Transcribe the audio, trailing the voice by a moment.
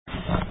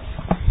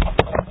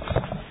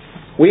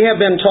We have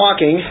been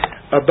talking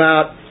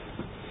about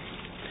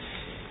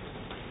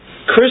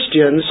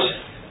Christians,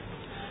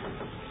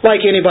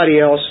 like anybody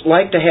else,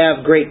 like to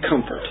have great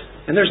comfort.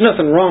 And there's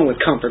nothing wrong with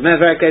comfort.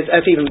 Matter of fact,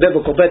 that's even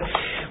biblical. But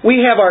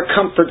we have our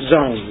comfort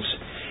zones.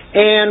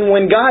 And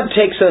when God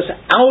takes us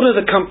out of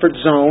the comfort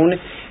zone,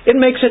 it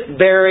makes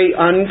it very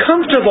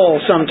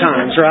uncomfortable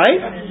sometimes, right?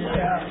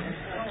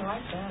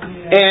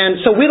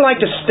 And so we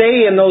like to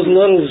stay in those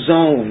little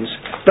zones.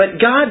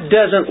 But God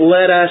doesn't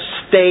let us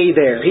stay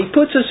there. He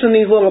puts us in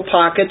these little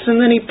pockets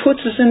and then He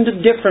puts us into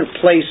different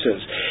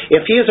places.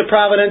 If He is a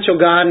providential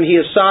God and He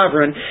is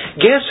sovereign,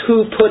 guess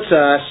who puts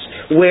us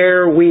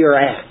where we are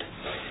at?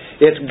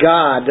 It's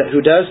God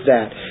who does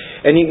that.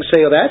 And you can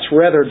say, oh, that's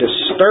rather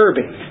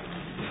disturbing.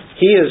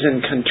 He is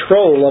in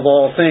control of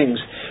all things.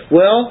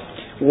 Well,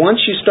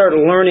 once you start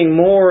learning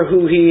more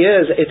who He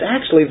is, it's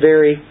actually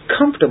very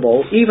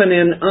comfortable, even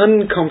in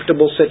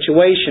uncomfortable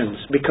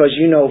situations, because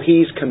you know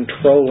He's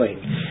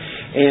controlling.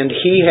 And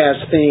He has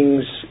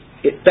things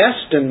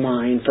best in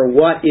mind for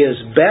what is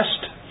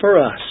best for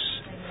us.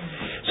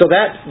 So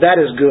that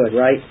is good,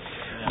 right?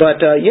 But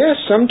yes,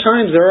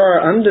 sometimes there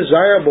are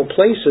undesirable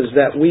places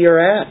that we are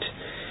at.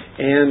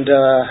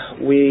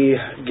 And we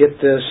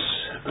get this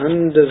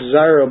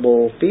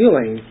undesirable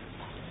feeling,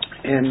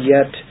 and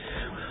yet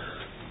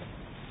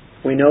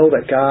we know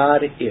that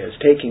God is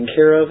taking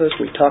care of us.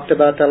 We talked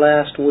about that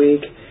last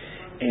week.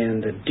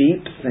 And the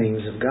deep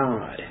things of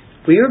God.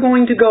 We are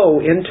going to go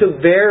into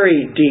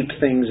very deep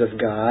things of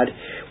God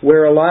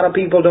where a lot of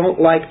people don't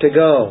like to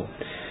go.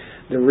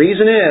 The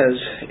reason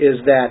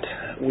is that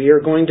we are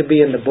going to be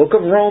in the book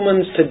of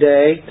Romans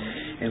today.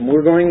 And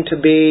we're going to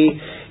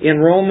be in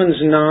Romans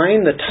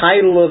 9. The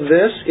title of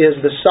this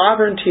is The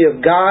Sovereignty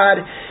of God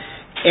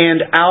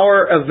and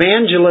Our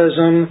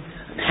Evangelism,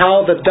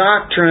 How the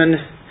Doctrine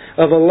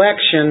of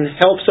Election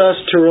Helps Us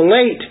to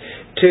Relate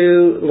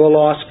to the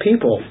Lost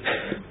People.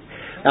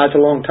 That's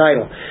a long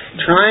title.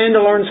 Trying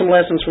to learn some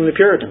lessons from the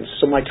Puritans.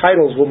 So my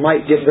titles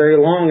might get very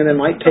long and they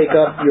might take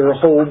up your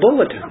whole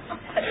bulletin.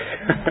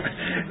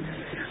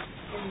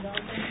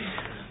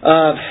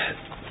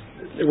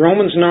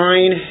 Romans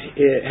 9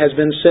 has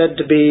been said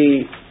to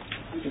be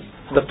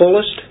the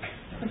fullest,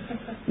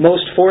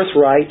 most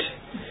forthright,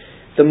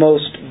 the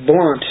most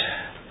blunt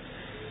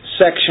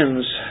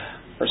section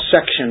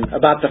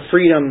about the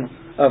freedom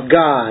of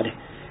God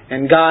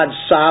and God's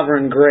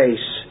sovereign grace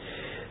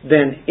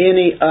than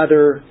any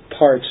other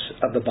parts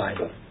of the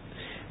Bible.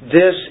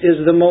 This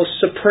is the most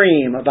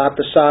supreme about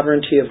the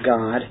sovereignty of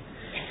God.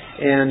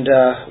 And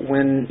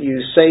when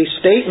you say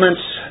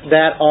statements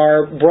that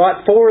are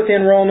brought forth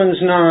in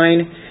Romans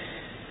 9,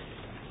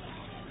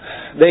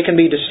 they can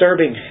be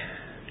disturbing.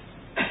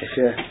 If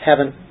you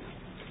haven't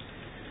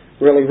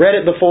really read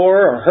it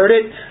before or heard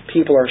it,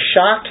 people are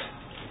shocked.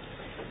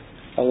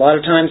 A lot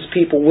of times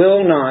people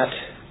will not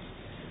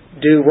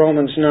do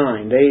Romans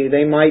 9.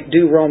 They might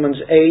do Romans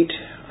 8.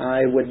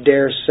 I would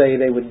dare say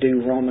they would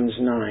do Romans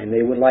 9.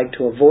 They would like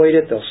to avoid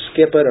it. They'll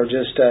skip it or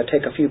just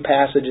take a few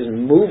passages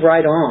and move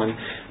right on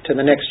to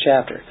the next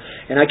chapter.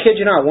 And I kid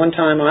you not, one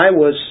time I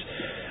was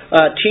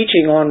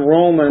teaching on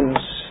Romans,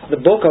 the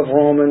book of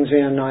Romans,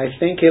 and I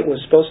think it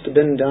was supposed to have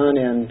been done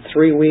in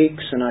 3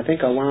 weeks, and I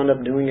think I wound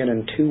up doing it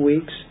in 2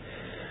 weeks.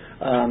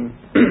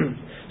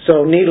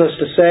 So needless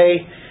to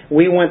say,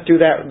 we went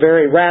through that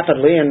very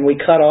rapidly, and we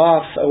cut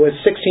off with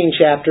 16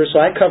 chapters, so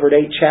I covered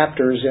 8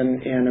 chapters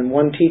in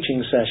one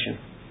teaching session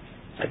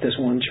at this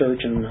one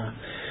church. And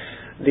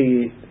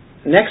the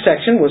next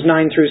section was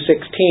 9 through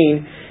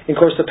 16. And of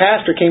course, the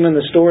pastor came in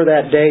the store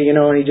that day, and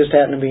he just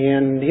happened to be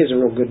in. He's a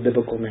real good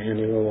biblical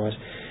man, he really was.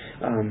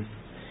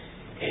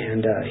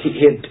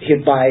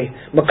 He'd buy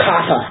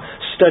Macarthur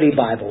study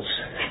Bibles.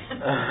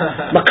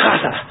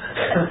 Macarthur!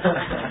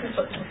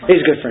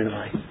 He's a good friend of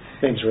mine.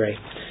 His name's Ray.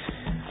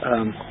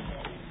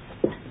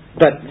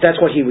 But that's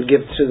what he would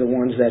give to the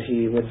ones that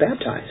he would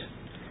baptize.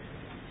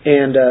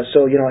 And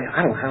so,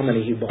 I don't know how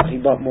many he bought. He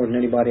bought more than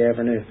anybody I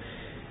ever knew.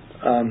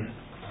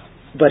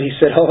 But he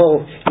said,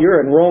 oh,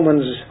 you're in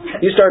Romans,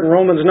 you start in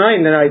Romans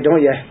 9 tonight,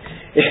 don't you?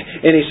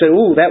 And he said,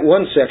 ooh, that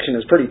one section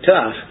is pretty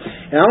tough.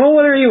 And I don't know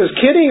whether he was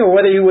kidding or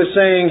whether he was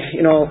saying,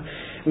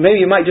 maybe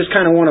you might just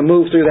kind of want to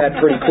move through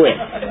that pretty quick.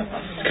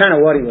 It's kind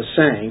of what he was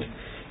saying,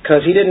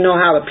 because he didn't know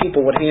how the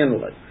people would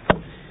handle it.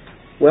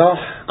 Well,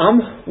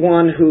 I'm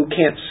one who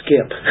can't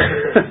skip.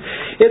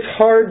 It's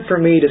hard for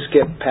me to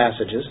skip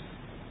passages.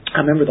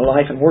 I remember the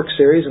Life and Work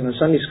series and the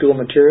Sunday school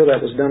material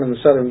that was done in the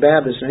Southern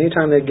Baptist, and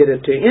anytime they'd get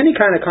it to any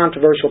kind of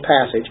controversial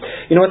passage,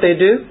 you know what they'd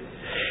do?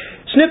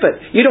 Snip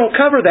it. You don't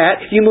cover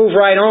that, you move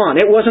right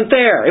on. It wasn't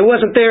there. It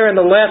wasn't there in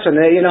the lesson.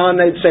 And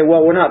they'd say,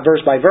 well, we're not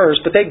verse by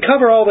verse, but they'd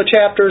cover all the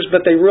chapters,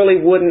 but they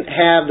really wouldn't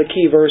have the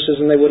key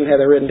verses and they wouldn't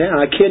have it written down.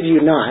 I kid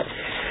you not.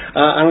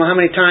 I don't know how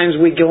many times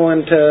we go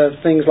into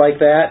things like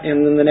that,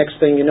 and then the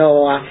next thing you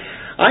know,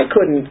 I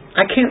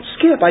can't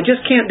skip. I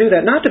just can't do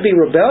that. Not to be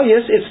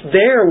rebellious. It's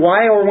there.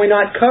 Why are we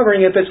not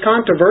covering it? If it's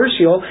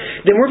controversial,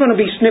 then we're going to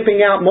be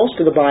snipping out most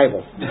of the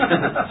Bible.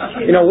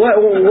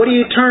 What do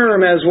you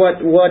term as what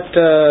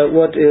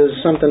is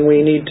something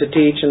we need to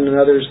teach and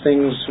others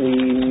things we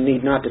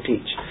need not to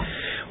teach?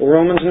 Well,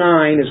 Romans 9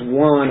 is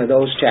one of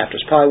those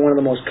chapters, probably one of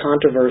the most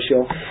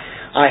controversial.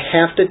 I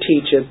have to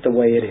teach it the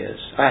way it is.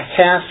 I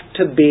have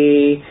to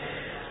be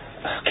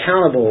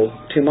accountable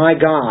to my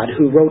God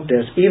who wrote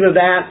this. Either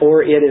that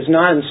or it is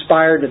not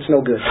inspired and it's no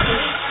good.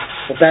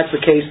 If that's the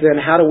case, then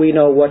how do we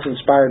know what's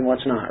inspired and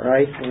what's not,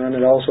 right? We're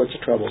into all sorts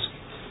of troubles.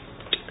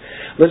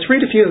 Let's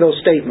read a few of those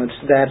statements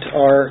that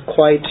are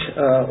quite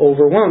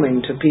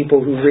overwhelming to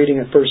people who are reading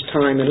it first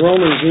time. In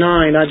Romans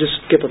 9, I'll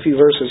just skip a few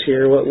verses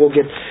here. We'll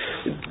get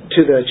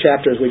to the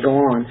chapter as we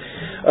go on.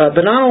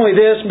 But not only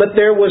this, but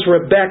there was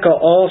Rebekah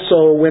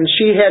also when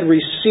she had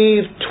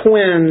received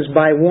twins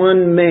by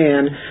one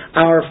man,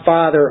 our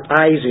father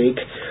Isaac.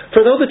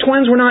 For though the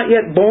twins were not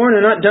yet born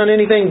and not done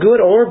anything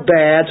good or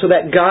bad, so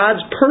that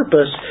God's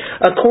purpose,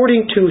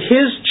 according to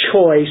His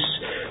choice,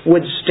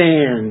 would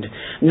stand.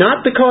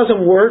 Not because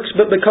of works,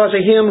 but because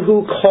of Him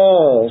who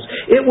calls.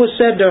 It was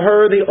said to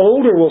her, the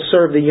older will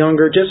serve the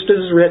younger, just as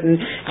is written,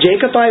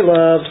 Jacob I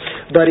loved,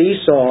 but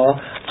Esau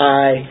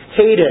I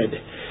hated.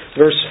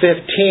 Verse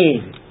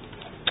 15.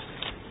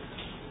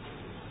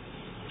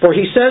 For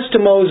He says to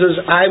Moses,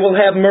 I will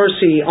have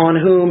mercy on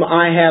whom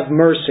I have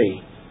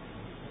mercy,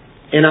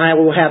 and I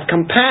will have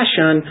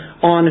compassion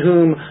on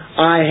whom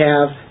I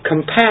have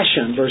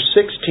compassion. Verse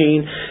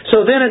 16.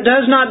 So then it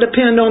does not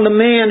depend on the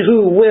man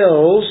who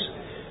wills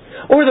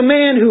or the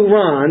man who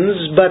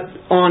runs,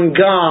 but on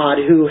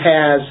God who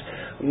has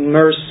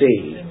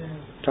mercy.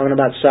 Talking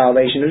about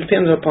salvation. It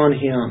depends upon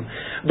Him.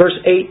 Verse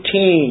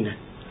 18.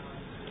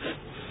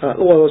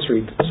 Let's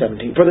read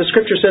 17. For the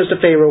Scripture says to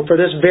Pharaoh, for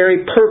this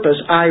very purpose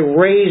I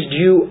raised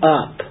you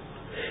up,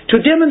 to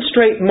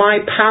demonstrate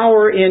my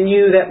power in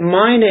you, that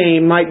my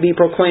name might be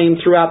proclaimed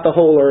throughout the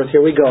whole earth.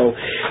 Here we go.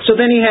 So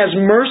then He has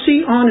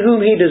mercy on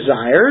whom He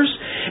desires,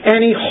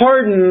 and He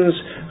hardens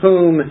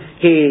whom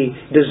He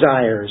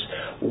desires.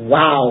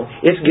 Wow,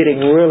 it's getting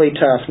really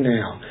tough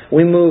now.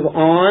 We move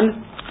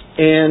on,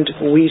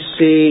 and we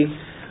see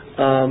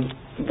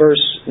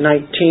verse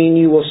 19,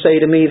 you will say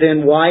to me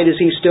then, why does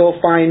he still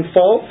find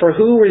fault? For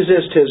who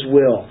resists his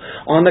will?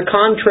 On the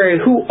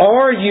contrary, who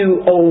are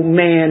you, O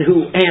man,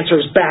 who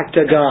answers back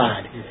to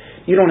God?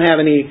 You don't have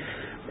any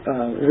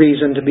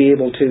reason to be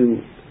able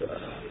to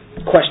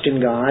question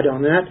God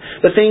on that.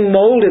 The thing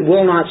molded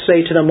will not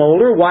say to the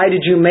molder, why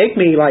did you make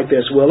me like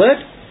this, will it?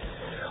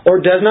 Or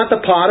does not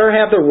the potter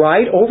have the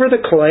right over the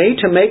clay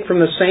to make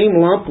from the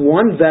same lump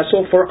one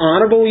vessel for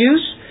honorable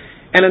use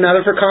and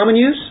another for common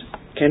use?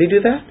 Can He do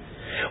that?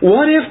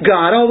 What if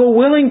God, although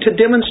willing to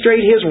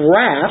demonstrate His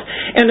wrath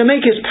and to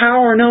make His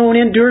power known,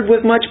 endured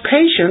with much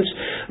patience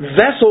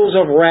vessels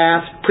of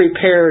wrath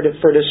prepared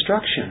for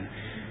destruction?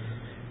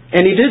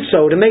 And He did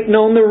so to make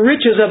known the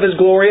riches of His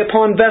glory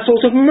upon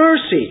vessels of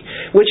mercy,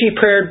 which He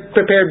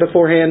prepared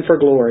beforehand for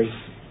glory.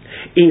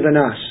 Even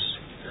us,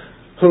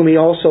 whom He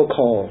also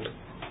called,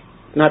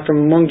 not from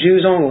among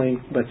Jews only,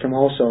 but from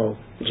also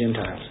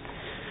Gentiles.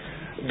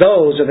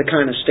 Those are the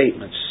kind of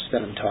statements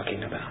that I'm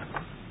talking about.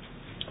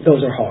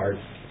 Those are hard.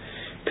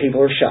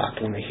 People are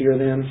shocked when they hear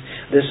them.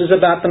 This is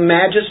about the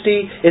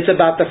majesty. It's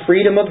about the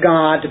freedom of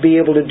God to be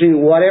able to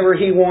do whatever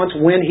He wants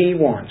when He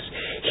wants.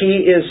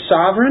 He is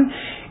sovereign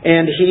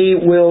and He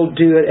will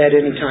do it at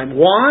any time.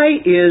 Why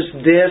is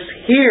this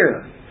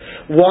here?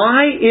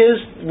 Why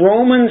is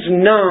Romans 9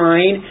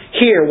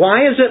 here?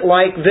 Why is it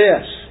like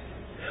this?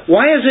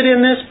 Why is it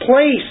in this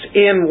place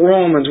in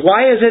Romans?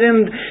 Why is it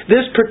in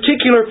this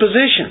particular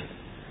position?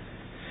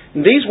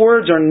 These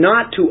words are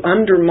not to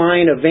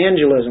undermine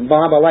evangelism.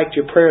 Bob, I liked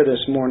your prayer this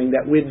morning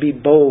that we'd be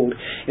bold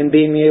in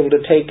being able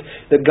to take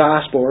the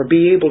gospel or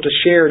be able to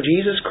share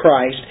Jesus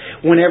Christ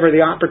whenever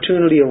the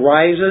opportunity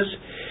arises,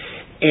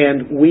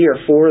 and we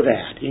are for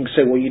that. You can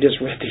say, well, you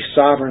just read these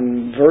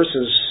sovereign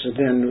verses,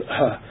 then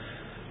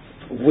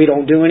we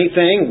don't do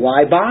anything.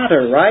 Why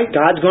bother, right?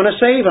 God's going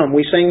to save them.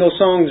 We sing those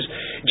songs,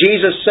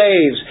 Jesus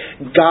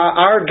saves, God,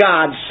 our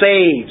God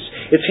saves.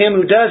 It's Him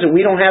who does it.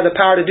 We don't have the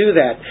power to do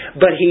that.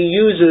 But He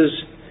uses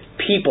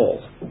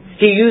people.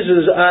 He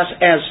uses us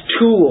as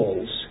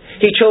tools.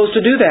 He chose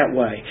to do that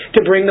way,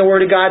 to bring the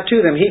Word of God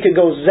to them. He could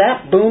go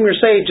zap, boom, you're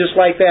saved just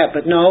like that.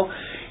 But no,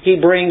 He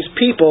brings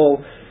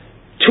people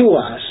to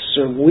us.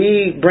 Or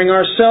we bring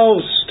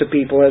ourselves to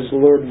people as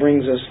the Lord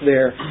brings us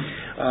there.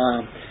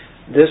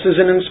 This is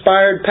an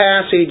inspired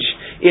passage.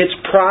 It's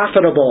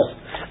profitable.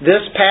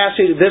 This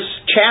passage, this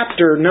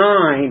chapter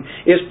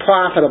 9 is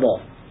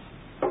profitable.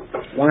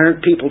 Why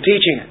aren't people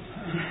teaching it?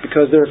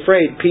 Because they're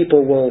afraid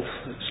people will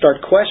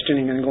start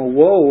questioning and go,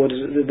 whoa,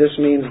 does this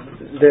mean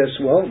this?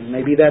 Well,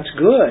 maybe that's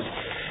good.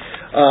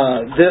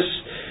 This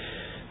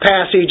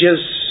passage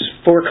is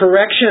for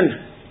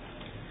correction.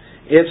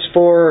 It's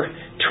for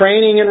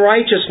training in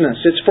righteousness.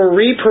 It's for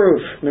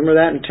reproof. Remember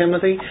that in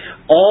Timothy?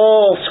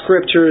 All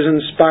Scripture is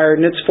inspired,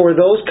 and it's for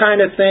those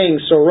kind of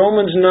things. So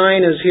Romans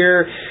 9 is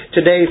here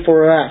today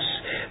for us,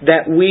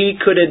 that we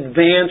could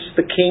advance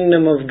the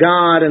kingdom of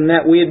God and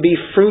that we'd be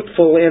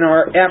fruitful in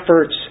our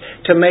efforts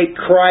to make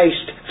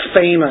Christ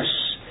famous,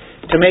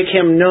 to make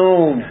Him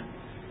known.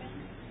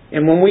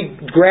 And when we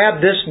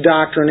grab this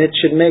doctrine, it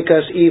should make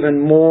us even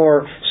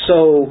more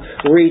so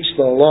reach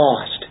the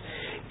lost.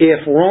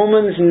 If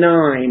Romans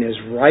 9 is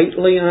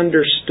rightly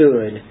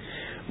understood,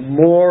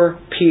 more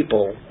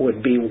people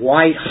would be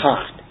white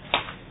hot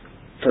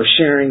for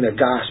sharing the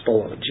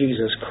gospel of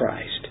Jesus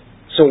Christ.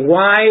 So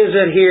why is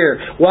it here?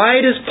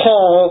 Why does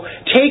Paul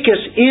take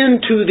us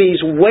into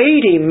these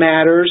weighty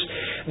matters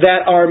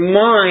that our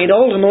mind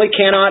ultimately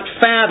cannot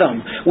fathom?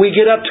 We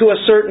get up to a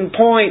certain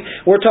point,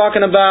 we're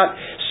talking about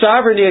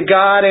sovereignty of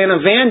God and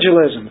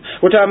evangelism.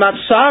 We're talking about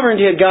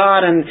sovereignty of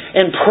God and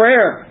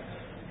prayer.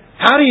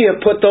 How do you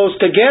put those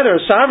together?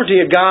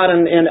 Sovereignty of God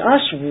and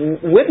us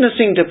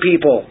witnessing to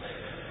people.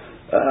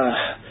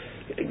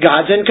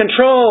 God's in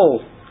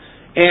control.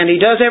 And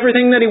He does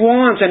everything that He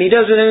wants. And He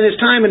does it in His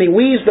time. And He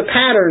weaves the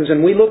patterns.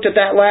 And we looked at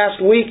that last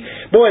week.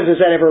 Boy,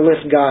 does that ever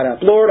lift God up.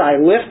 Lord, I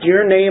lift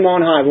Your name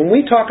on high. When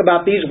we talk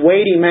about these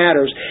weighty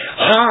matters,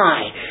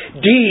 high,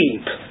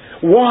 deep,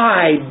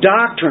 wide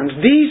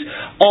doctrines, these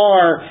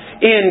are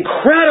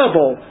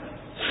incredible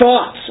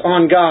thoughts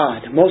on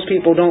God. Most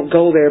people don't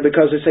go there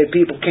because they say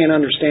people can't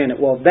understand it.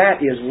 Well,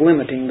 that is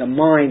limiting the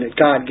mind that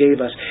God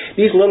gave us.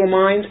 These little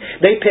minds,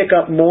 they pick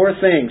up more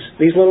things.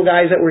 These little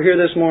guys that were here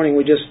this morning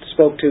we just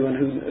spoke to and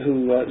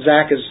who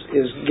Zach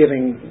is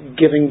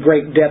giving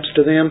great depths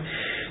to them.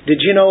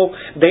 Did you know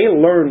they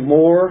learn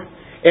more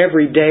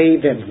every day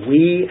than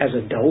we as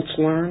adults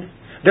learn?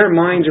 Their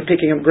minds are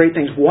picking up great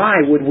things.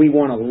 Why would we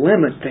want to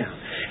limit them?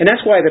 And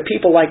that's why the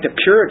people like the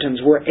Puritans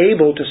were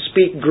able to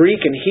speak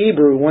Greek and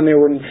Hebrew when they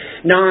were 9,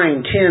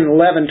 10,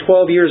 11,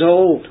 12 years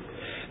old.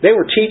 They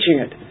were teaching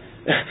it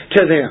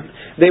to them.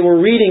 They were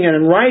reading it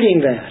and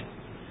writing that.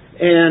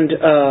 And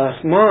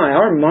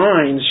our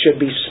minds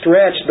should be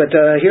stretched. But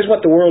here's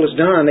what the world has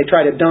done. They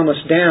try to dumb us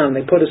down.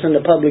 They put us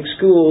into public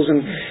schools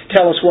and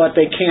tell us what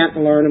they can't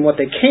learn and what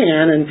they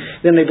can.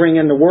 And then they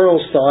bring in the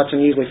world's thoughts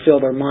and usually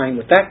fill their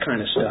mind with that kind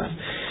of stuff.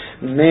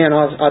 Man,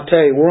 I'll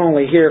tell you, we're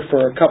only here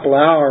for a couple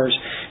hours,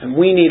 and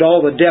we need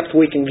all the depth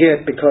we can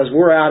get because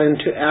we're out in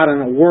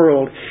a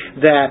world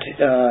that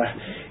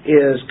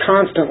is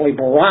constantly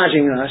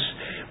barraging us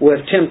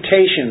with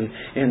temptation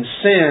and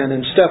sin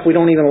and stuff we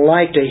don't even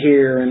like to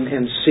hear and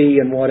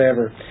see and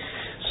whatever.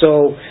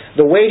 So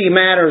the weighty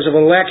matters of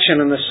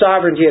election and the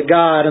sovereignty of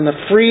God and the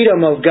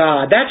freedom of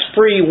God, that's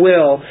free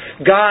will,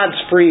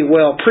 God's free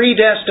will,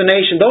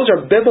 predestination, those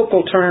are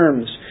biblical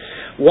terms.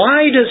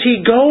 Why does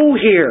He go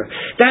here?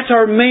 That's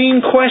our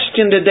main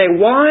question today.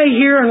 Why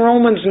here in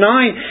Romans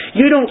 9?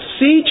 You don't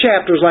see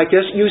chapters like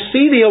this. You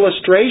see the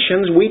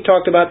illustrations. We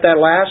talked about that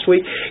last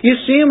week. You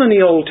see them in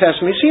the Old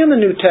Testament. You see them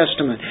in the New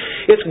Testament.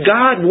 It's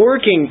God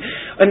working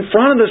in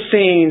front of the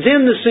scenes,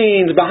 in the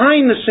scenes,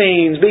 behind the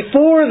scenes,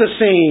 before the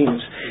scenes.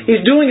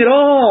 He's doing it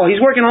all.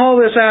 He's working all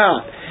this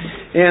out.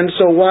 And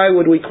so why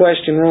would we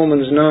question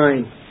Romans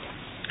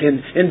 9?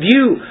 In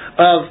view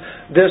of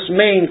this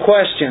main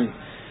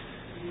question,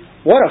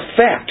 what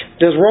effect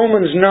does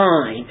Romans 9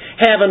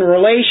 have in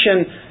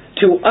relation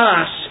to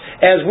us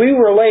as we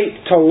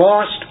relate to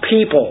lost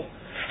people?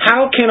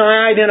 How can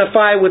I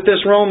identify with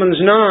this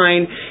Romans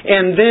 9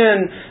 and then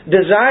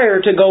desire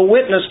to go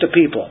witness to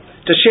people,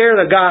 to share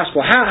the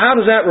gospel? How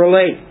does that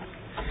relate?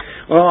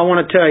 Well, I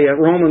want to tell you,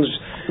 Romans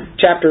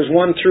chapters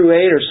 1 through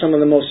 8 are some of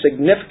the most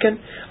significant,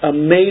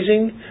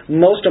 amazing,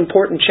 most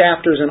important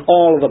chapters in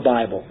all of the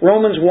Bible.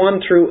 Romans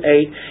 1 through 8,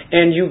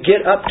 and you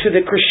get up to the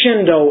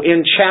crescendo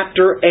in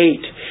chapter 8.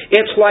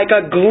 It's like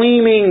a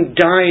gleaming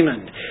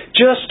diamond,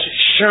 just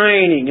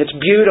shining. It's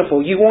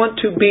beautiful. You want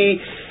to be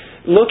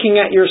looking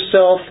at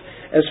yourself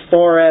as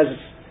far as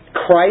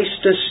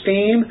Christ's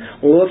esteem.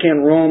 Look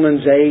in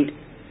Romans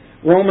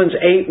 8. Romans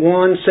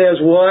 8:1 says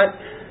what?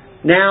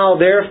 Now,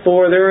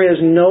 therefore, there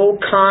is no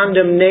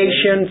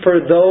condemnation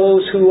for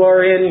those who are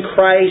in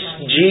Christ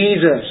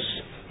Jesus.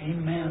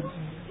 Amen.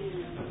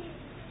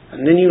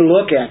 And then you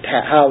look at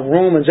how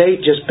Romans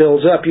 8 just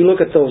builds up. You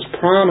look at those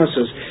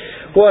promises.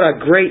 What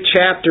a great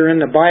chapter in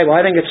the Bible.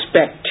 I think it's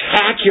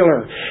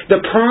spectacular.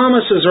 The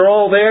promises are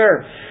all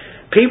there.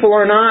 People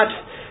are not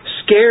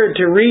scared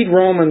to read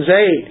Romans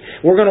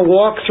 8. We're going to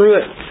walk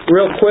through it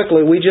real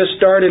quickly. We just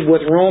started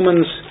with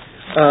Romans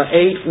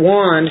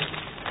 8:1.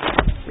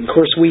 Of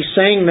course, we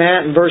sang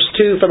that in verse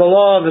 2, for the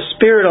law of the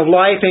Spirit of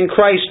life in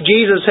Christ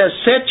Jesus has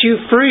set you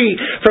free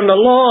from the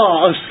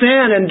law of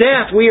sin and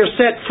death. We are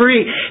set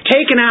free,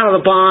 taken out of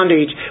the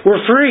bondage.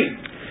 We're free.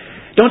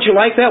 Don't you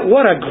like that?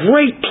 What a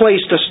great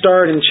place to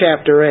start in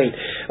chapter 8.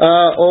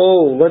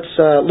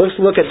 Let's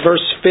look at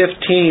verse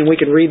 15. We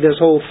could read this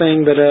whole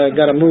thing, but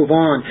got to move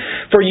on.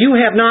 For you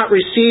have not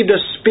received a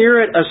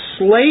spirit of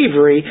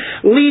slavery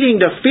leading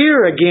to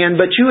fear again,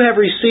 but you have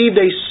received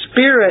a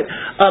spirit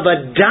of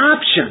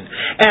adoption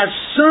as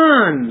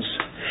sons,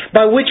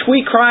 by which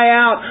we cry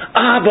out,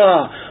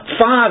 Abba,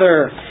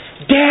 Father,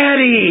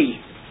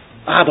 Daddy.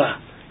 Abba,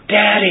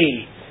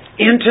 Daddy.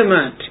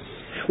 Intimate.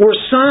 We're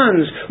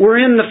sons. We're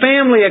in the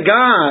family of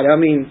God. I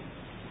mean,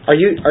 are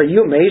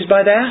you amazed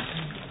by that?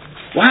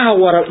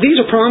 Wow, these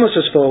are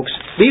promises, folks.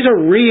 These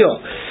are real.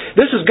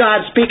 This is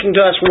God speaking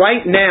to us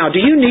right now. Do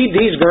you need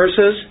these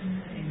verses?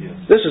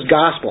 This is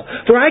gospel.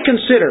 For I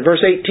consider,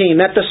 verse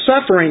 18, that the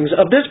sufferings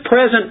of this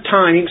present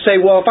time, you can say,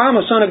 well, if I'm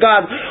a son of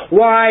God,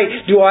 why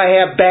do I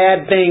have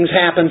bad things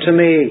happen to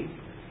me?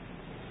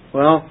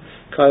 Well,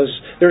 because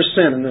there's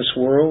sin in this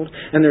world,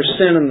 and there's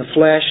sin in the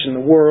flesh and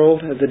the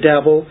world, the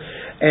devil,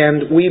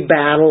 and we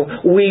battle,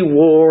 we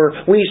war,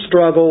 we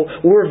struggle,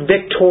 we're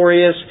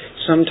victorious.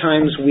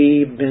 Sometimes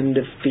we've been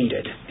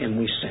defeated and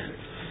we sin.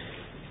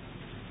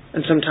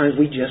 And sometimes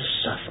we just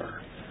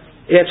suffer.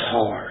 It's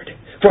hard.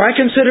 For I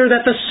consider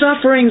that the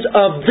sufferings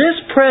of this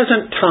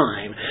present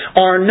time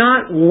are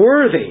not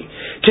worthy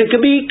to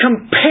be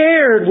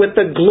compared with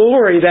the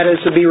glory that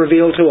is to be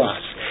revealed to us.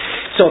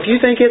 So if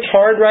you think it's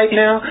hard right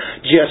now,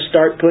 just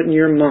start putting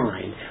your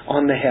mind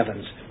on the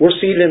heavens. We're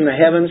seated in the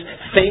heavens.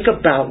 Think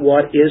about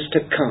what is to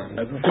come,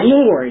 the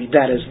glory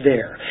that is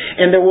there.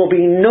 And there will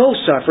be no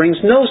sufferings,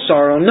 no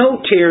sorrow, no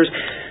tears,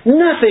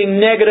 nothing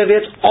negative.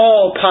 It's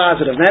all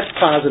positive. That's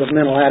positive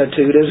mental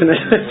attitude, isn't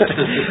it?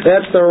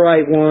 That's the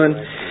right one.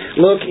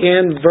 Look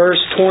in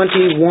verse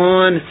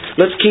 21.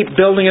 Let's keep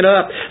building it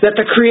up. That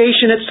the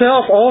creation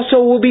itself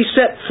also will be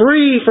set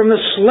free from the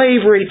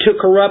slavery to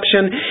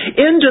corruption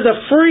into the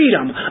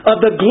freedom of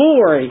the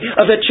glory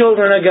of the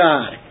children of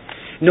God.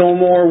 No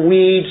more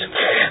weeds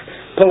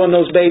pulling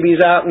those babies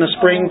out in the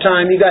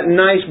springtime. You got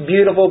nice,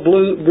 beautiful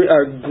blue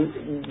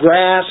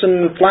grass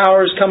and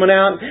flowers coming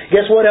out.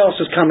 Guess what else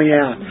is coming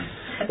out?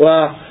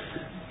 Well,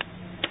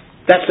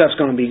 that stuff's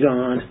going to be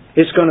gone.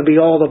 It's going to be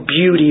all the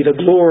beauty, the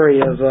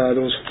glory of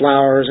those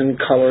flowers and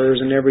colors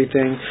and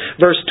everything.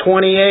 Verse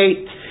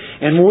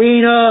 28, and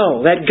we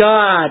know that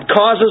God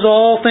causes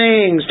all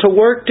things to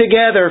work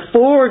together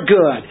for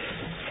good.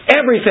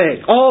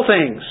 Everything, all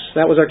things.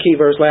 That was our key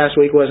verse last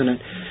week, wasn't it?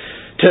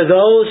 To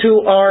those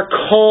who are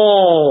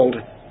called,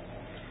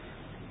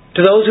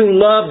 to those who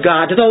love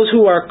God, to those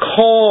who are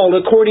called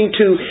according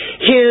to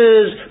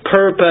His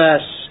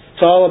purpose.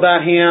 It's all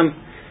about Him.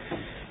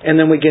 And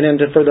then we get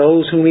into, for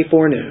those whom He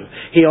foreknew,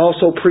 He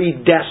also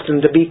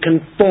predestined to be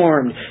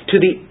conformed to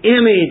the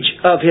image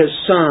of His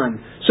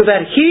Son, so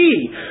that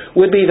He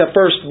would be the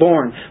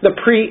firstborn, the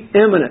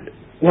preeminent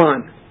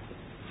one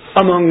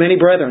among many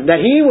brethren,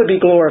 that He would be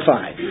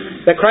glorified,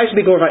 that Christ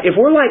would be glorified. If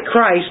we're like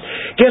Christ,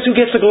 guess who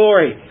gets the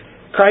glory?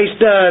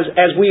 Christ does,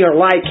 as we are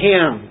like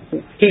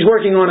Him. He's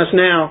working on us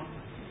now.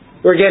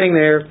 We're getting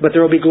there, but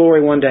there will be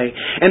glory one day.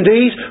 And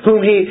these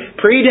whom He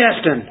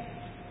predestined,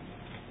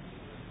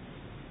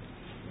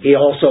 He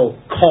also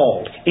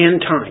called in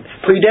time.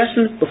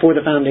 Predestined before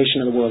the foundation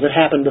of the world. It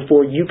happened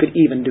before you could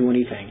even do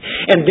anything.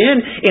 And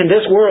then in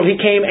this world He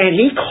came and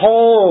He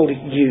called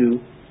you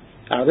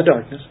out of the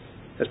darkness,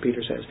 as Peter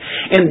says.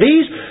 And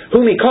these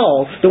whom He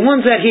called, the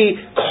ones that He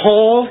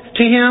called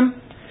to Him,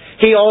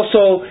 He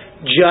also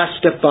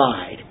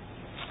justified.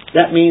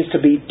 That means to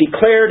be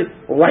declared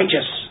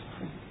righteous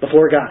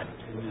before God.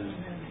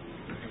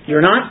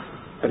 You're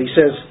not, but He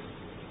says,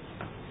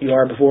 you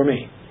are before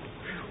me.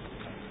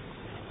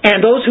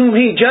 And those whom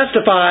He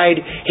justified,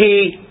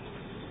 He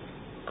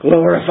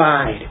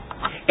glorified.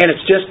 And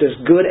it's just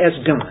as good as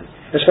done.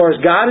 As far as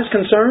God is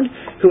concerned,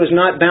 who is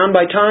not bound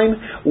by time,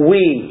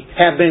 we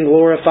have been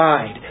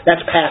glorified.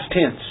 That's past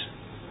tense.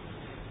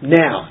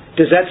 Now,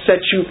 does that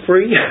set you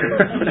free?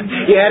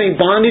 You had any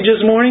bondage this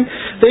morning?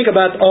 Think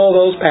about all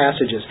those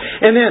passages.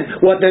 And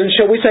then, what then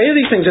shall we say of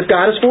these things? If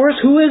God is for us,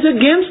 who is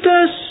against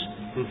us?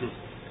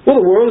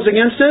 Well, the world is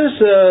against us,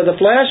 the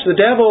flesh, the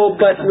devil,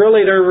 but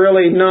really they're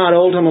really not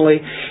ultimately.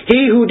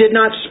 He who did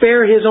not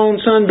spare His own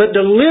Son, but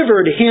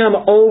delivered Him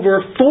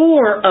over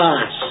for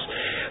us,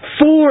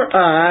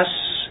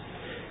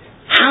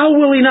 how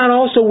will He not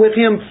also with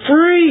Him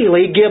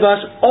freely give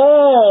us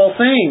all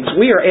things?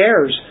 We are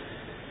heirs.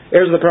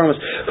 Heirs of the promise.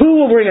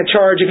 Who will bring a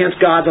charge against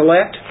God's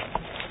elect?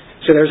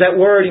 So there's that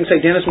word. You can say,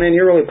 Dennis, man,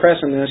 you're really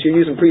pressing this. You're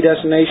using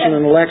predestination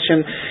and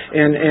election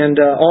and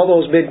all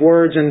those big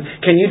words. And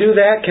can you do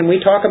that? Can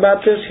we talk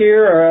about this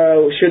here?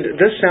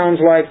 This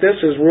sounds like this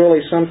is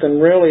really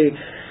something really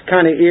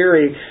kind of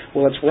eerie.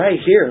 Well, it's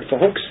right here,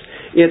 folks.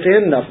 It's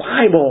in the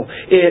Bible.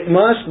 It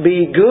must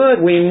be good.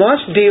 We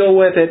must deal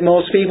with it.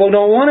 Most people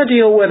don't want to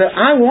deal with it.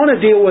 I want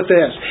to deal with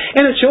this.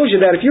 And it shows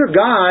you that if you're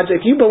God's,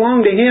 if you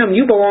belong to Him,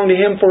 you belong to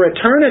Him for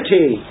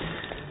eternity.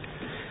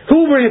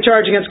 Who will bring a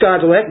charge against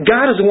God's elect?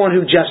 God is the one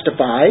who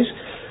justifies.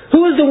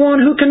 Who is the one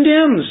who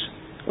condemns?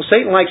 Well,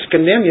 Satan likes to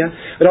condemn you,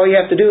 but all you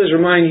have to do is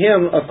remind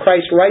him of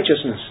Christ's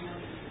righteousness.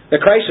 That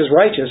Christ is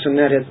righteous, and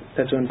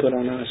that's been put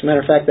on us. As a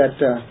matter of fact, that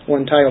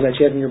one title that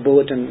you had in your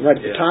bulletin right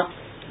at the top,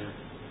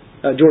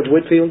 George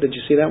Whitefield, did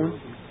you see that one?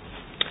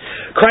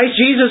 Christ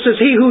Jesus is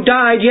He who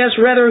died, yes,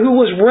 rather who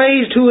was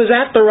raised, who is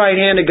at the right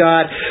hand of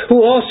God,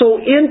 who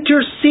also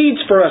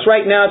intercedes for us.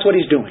 Right now, that's what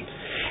He's doing.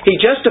 He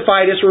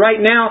justified us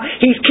right now.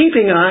 He's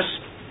keeping us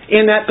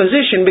in that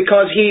position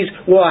because He's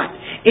what?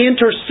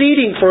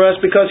 interceding for us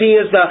because He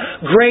is the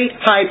great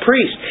high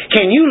priest.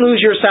 Can you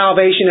lose your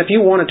salvation if you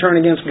want to turn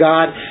against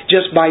God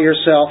just by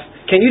yourself?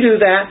 Can you do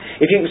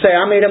that? If you can say,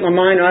 I made up my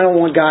mind, I don't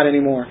want God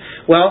anymore.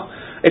 Well,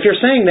 if you're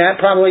saying that,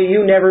 probably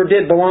you never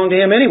did belong to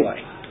Him anyway.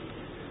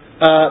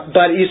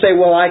 But you say,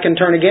 well, I can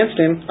turn against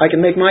Him. I can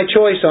make my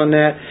choice on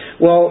that.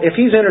 Well, if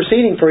He's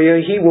interceding for you,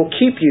 He will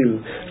keep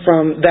you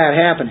from that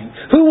happening.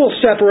 Who will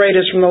separate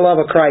us from the love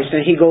of Christ?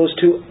 And He goes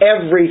to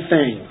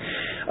everything.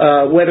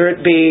 Whether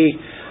it be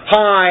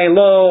high,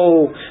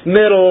 low,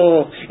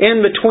 middle,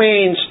 in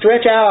between,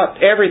 stretch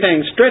out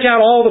everything. Stretch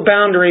out all the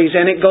boundaries,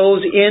 and it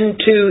goes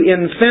into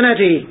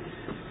infinity.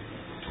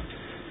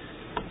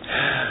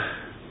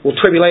 Will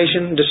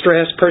tribulation,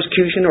 distress,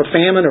 persecution, or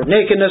famine, or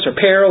nakedness, or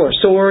peril, or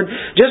sword,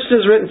 just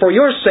as written, for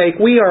your sake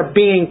we are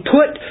being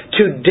put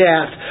to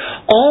death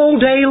all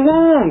day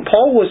long.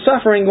 Paul was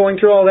suffering going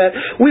through all that.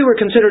 We were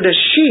considered as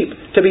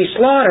sheep to be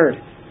slaughtered.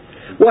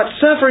 What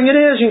suffering it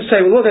is, you can say,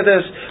 well, look at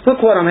this,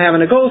 look what I'm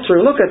having to go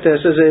through, look at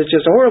this, it's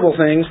just horrible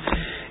things.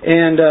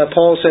 And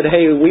Paul said,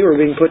 hey, we were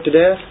being put to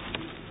death.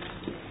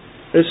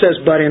 It says,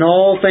 but in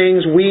all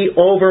things we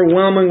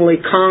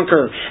overwhelmingly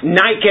conquer.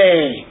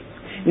 Nike.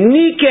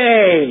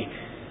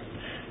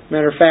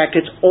 Matter of fact,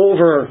 it's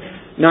over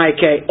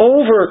Nike.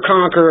 Over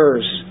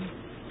conquerors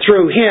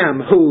through Him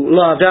who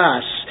loved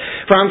us.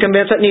 For I'm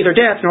convinced that neither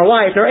death, nor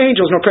life, nor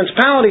angels, nor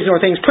principalities, nor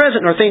things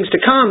present, nor things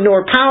to come,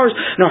 nor powers,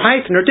 nor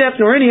height, nor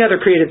depth, nor any other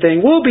created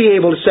thing will be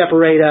able to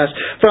separate us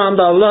from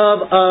the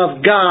love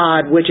of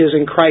God which is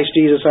in Christ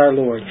Jesus our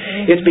Lord.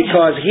 It's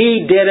because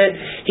He did it,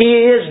 He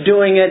is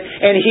doing it,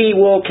 and He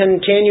will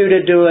continue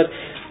to do it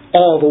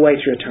all the way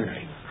through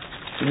eternity.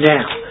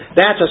 Now,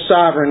 that's a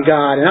sovereign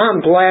God, and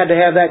I'm glad to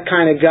have that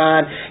kind of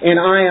God, and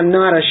I am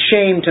not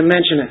ashamed to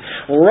mention it.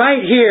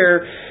 Right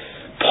here,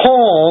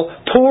 Paul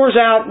pours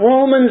out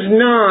Romans 9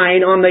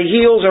 on the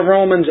heels of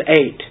Romans 8.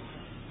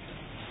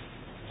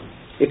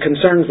 It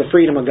concerns the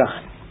freedom of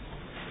God.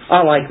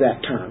 I like that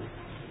term.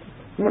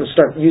 I'm going to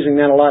start using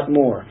that a lot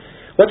more.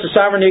 What's the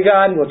sovereignty of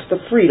God? What's the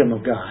freedom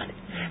of God?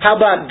 How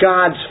about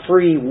God's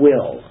free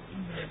will?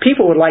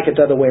 People would like it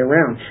the other way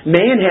around.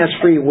 Man has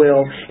free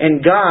will,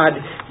 and God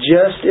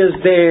just is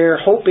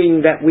there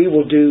hoping that we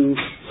will do,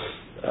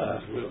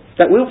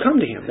 that we'll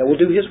come to Him, that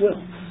we'll do His will.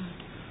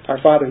 Our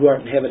Father who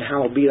art in heaven,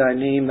 hallowed be Thy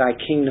name, Thy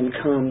kingdom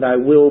come, Thy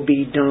will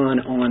be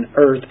done on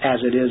earth as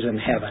it is in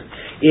heaven.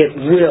 It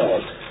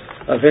will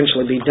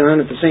eventually be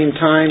done. At the same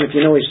time, if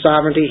you know His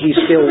sovereignty, He's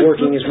still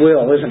working His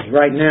will, isn't He,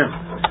 right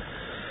now?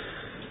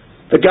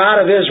 The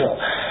God of Israel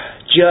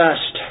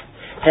just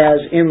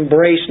has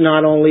embraced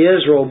not only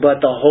Israel,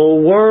 but the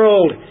whole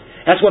world.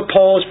 That's what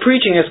Paul is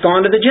preaching. It's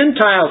gone to the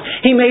Gentiles.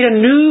 He made a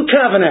new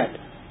covenant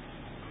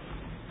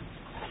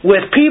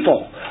with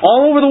people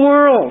all over the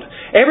world.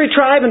 Every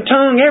tribe and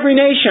tongue, every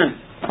nation.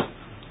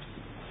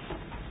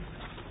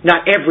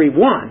 Not every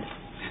one.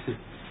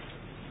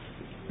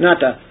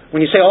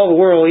 When you say all the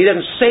world, He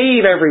doesn't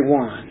save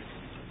everyone.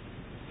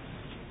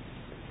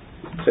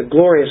 It's a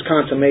glorious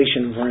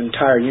consummation for an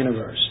entire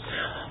universe.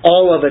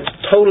 All of it's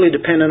totally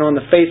dependent on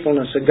the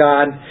faithfulness of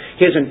God,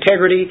 His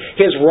integrity,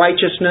 His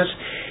righteousness.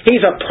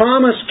 He's a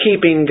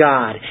promise-keeping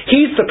God.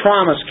 He's the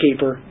promise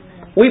keeper.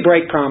 We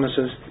break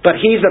promises,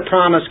 but He's the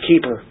promise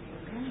keeper.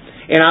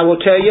 And I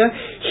will tell you,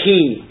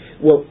 He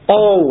will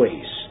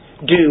always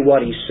do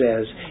what He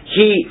says.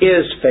 He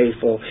is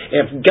faithful.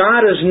 If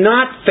God is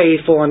not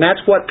faithful, and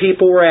that's what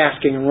people were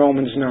asking in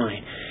Romans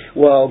 9,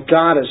 well,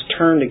 God has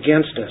turned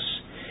against us,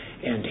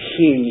 and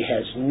He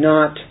has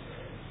not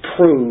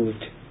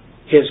proved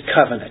His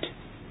covenant.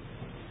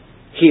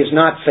 He is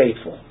not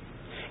faithful.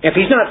 If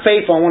He's not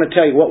faithful, I want to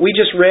tell you, what we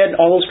just read,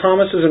 all those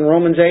promises in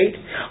Romans 8,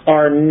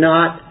 are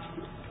not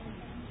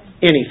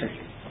anything.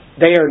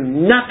 They are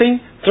nothing.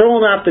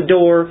 Throw them out the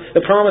door. The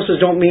promises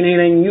don't mean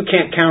anything. You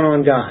can't count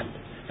on God.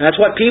 And that's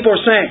what people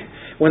are saying.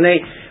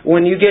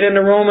 When you get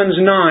into Romans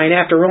 9,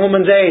 after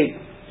Romans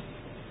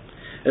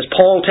 8, as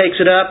Paul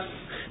takes it up,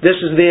 this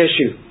is the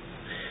issue.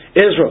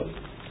 Israel,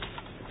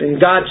 been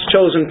God's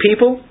chosen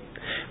people.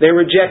 They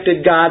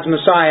rejected God's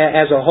Messiah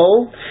as a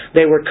whole.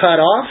 They were cut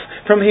off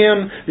from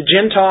Him. The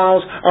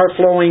Gentiles are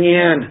flowing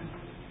in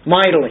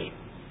mightily.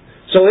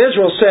 So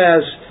Israel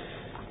says,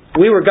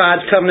 we were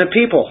God's covenant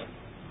people.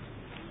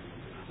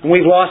 And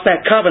we've lost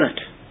that covenant.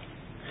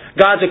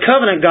 God's a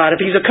covenant God.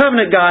 If He's a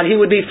covenant God, He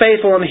would be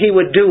faithful and He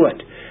would do it.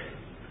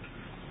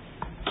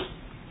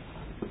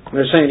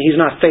 They're saying He's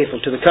not faithful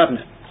to the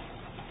covenant.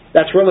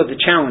 That's really the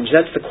challenge.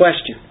 That's the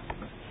question.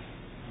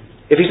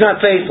 If He's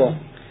not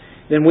faithful,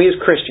 then we as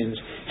Christians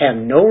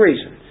have no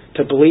reason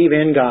to believe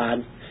in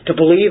God, to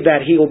believe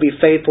that He will be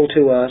faithful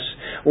to us.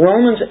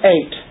 Romans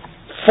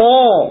 8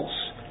 falls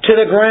to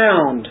the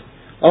ground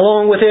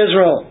along with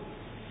Israel.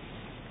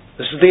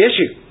 This is the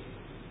issue.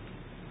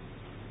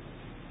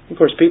 Of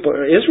course,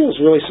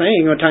 Israel's really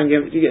saying, time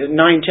you get 9,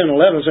 10,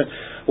 11, say,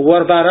 well,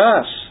 what about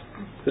us?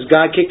 Has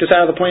God kicked us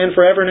out of the plan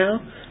forever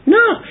now?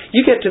 No.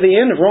 You get to the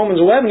end of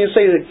Romans 11, you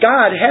say that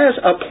God has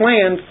a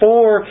plan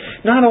for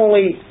not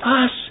only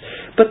us,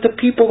 but the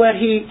people that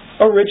He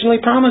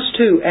originally promised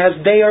to, as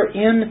they are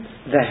in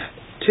that.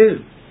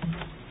 too.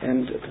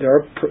 And there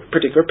are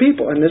particular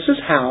people. And this is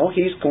how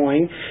He's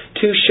going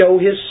to show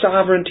His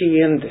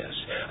sovereignty in this.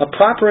 A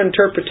proper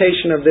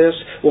interpretation of this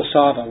will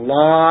solve a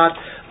lot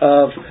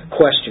of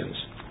questions.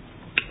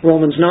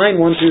 Romans 9,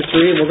 1 through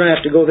 3, and we're going to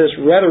have to go this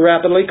rather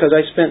rapidly because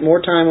I spent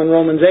more time on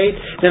Romans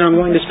 8 than I'm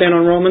going to spend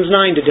on Romans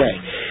 9 today.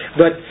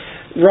 But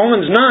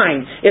Romans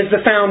 9 is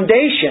the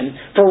foundation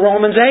for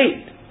Romans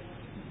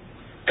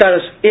 8.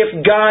 Because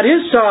if God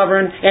is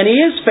sovereign and He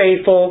is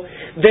faithful,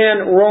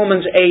 then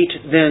Romans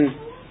 8 then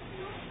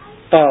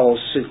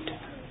follows suit.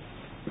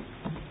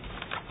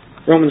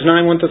 Romans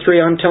 9, 1 to 3,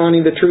 I'm telling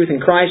you the truth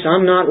in Christ.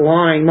 I'm not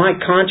lying. My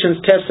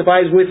conscience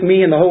testifies with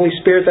me and the Holy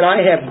Spirit that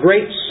I have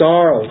great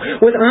sorrow,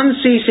 with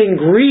unceasing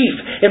grief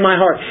in my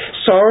heart.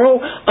 Sorrow,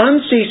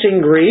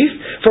 unceasing grief,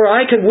 for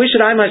I could wish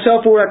that I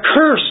myself were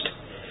accursed,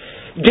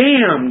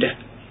 damned,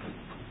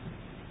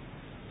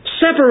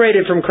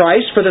 separated from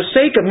Christ for the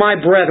sake of my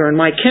brethren,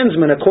 my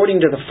kinsmen,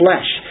 according to the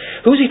flesh.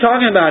 Who's he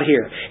talking about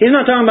here? He's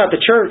not talking about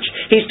the church.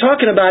 He's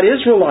talking about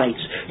Israelites,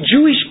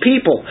 Jewish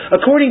people,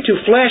 according to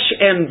flesh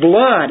and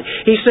blood.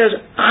 He says,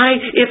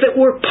 if it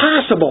were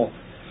possible,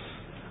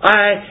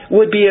 I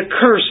would be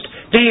accursed,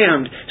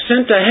 damned,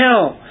 sent to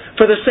hell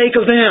for the sake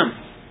of them.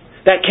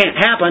 That can't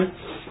happen.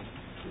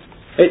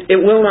 It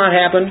will not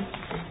happen.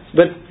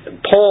 But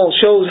Paul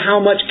shows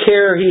how much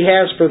care he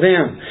has for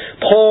them.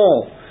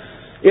 Paul,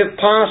 if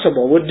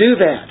possible, would do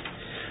that.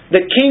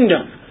 The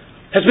kingdom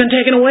has been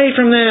taken away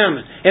from them.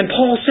 And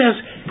Paul says,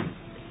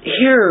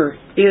 here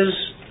is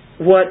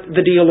what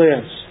the deal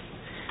is.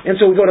 And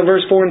so we go to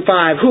verse 4 and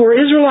 5. Who are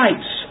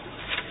Israelites?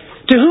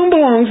 To whom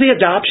belongs the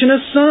adoption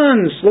of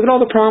sons? Look at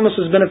all the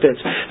promises, benefits.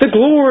 The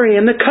glory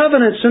and the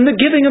covenants and the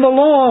giving of the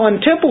law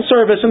and temple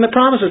service and the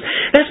promises.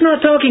 That's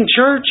not talking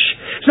church.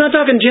 It's not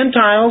talking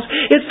Gentiles.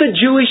 It's the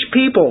Jewish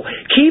people.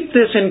 Keep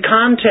this in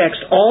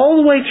context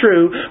all the way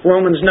through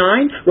Romans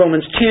 9,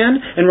 Romans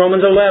 10, and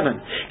Romans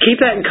 11.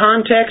 Keep that in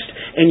context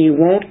and you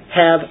won't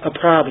have a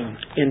problem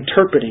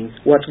interpreting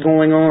what's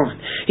going on.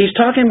 He's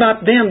talking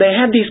about them. They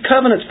had these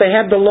covenants. They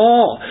had the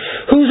law.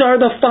 Whose are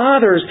the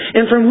fathers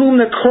and from whom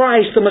the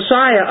Christ, the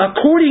Messiah,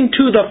 according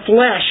to the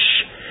flesh,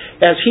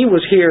 as He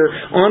was here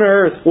on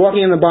earth, walking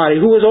in the body,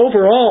 who was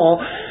over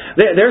all.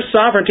 There's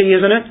sovereignty,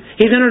 isn't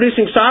it? He's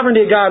introducing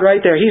sovereignty of God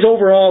right there. He's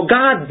over all.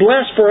 God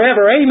bless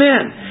forever.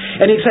 Amen.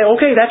 And he'd say,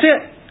 okay, that's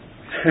it.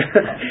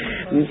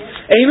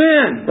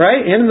 Amen.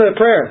 Right? End of the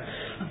prayer.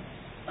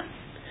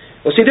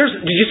 Well, see, did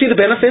you see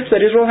the benefits that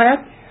Israel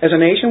had as a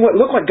nation?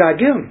 Look what God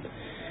gave them.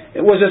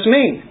 What does this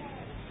mean?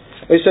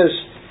 It says,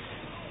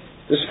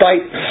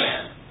 despite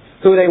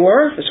who they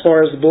were, as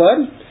far as the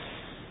blood,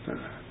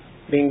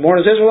 being born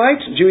as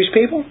Israelites, Jewish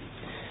people,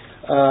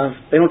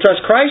 they don't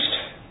trust Christ,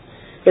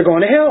 they're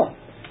going to hell.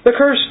 They're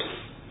cursed.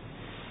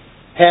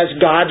 Has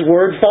God's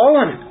Word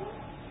fallen?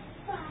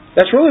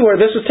 That's really where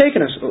this is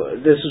taking us.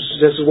 This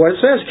is what it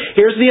says.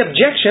 Here's the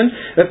objection.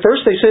 At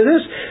first they say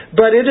this,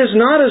 but it is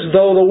not as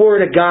though the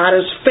Word of God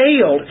has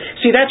failed.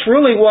 See, that's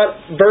really what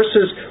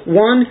verses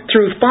 1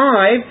 through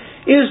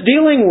 5 is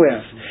dealing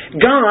with.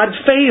 God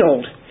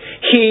failed.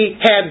 He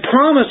had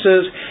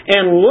promises,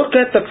 and look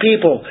at the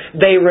people.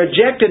 They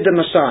rejected the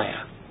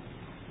Messiah.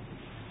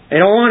 They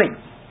don't want Him.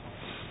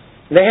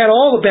 They had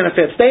all the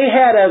benefits. They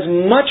had as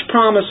much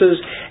promises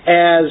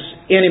as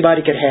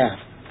anybody could have.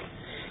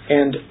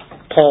 And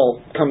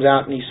Paul comes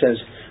out and he says,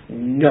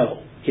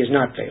 no, He has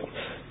not failed.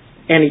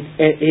 And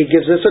he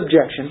gives this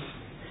objection.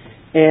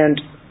 And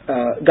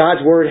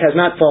God's Word has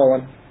not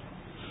fallen.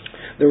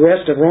 The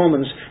rest of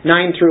Romans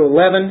 9 through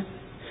 11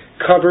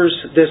 covers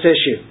this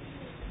issue.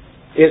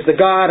 Is the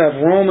God of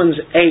Romans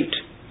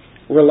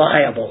 8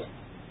 reliable?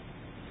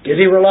 Is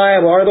He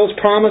reliable? Are those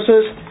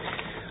promises?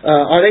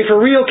 Are they for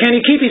real? Can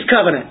He keep His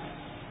covenant?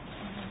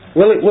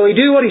 Will He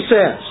do what He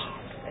says?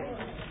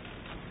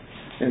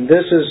 And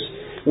this is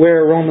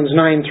where Romans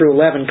 9 through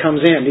 11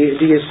 comes in.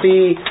 Do you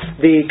see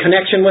the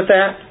connection with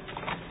that?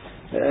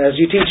 As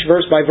you teach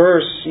verse by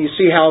verse, you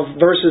see how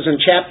verses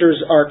and chapters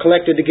are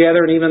collected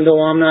together, and even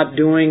though I'm not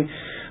doing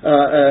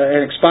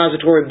an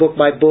expository book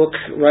by book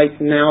right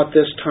now at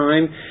this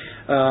time,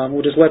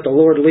 we'll just let the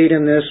Lord lead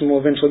in this, and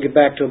we'll eventually get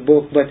back to a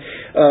book. But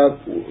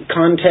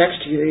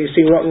context, you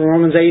see what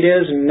Romans 8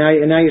 is, and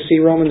now you see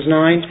Romans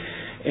 9.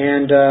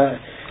 And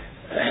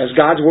has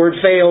God's Word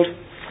failed?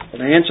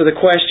 Well, to answer the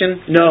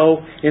question,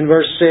 no, in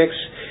verse 6,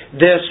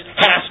 this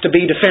has to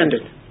be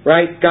defended.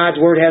 Right? God's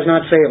Word has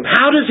not failed.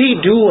 How does He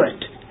do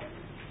it?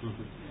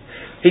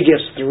 He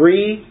gives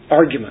 3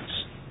 arguments.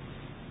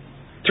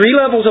 3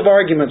 levels of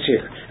arguments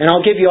here. And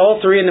I'll give you all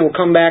 3, and then we'll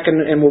come back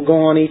and we'll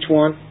go on each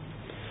one.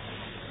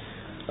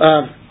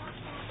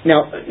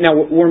 Now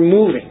we're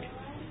moving.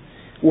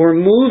 We're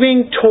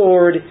moving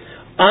toward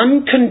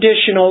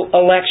unconditional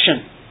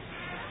election.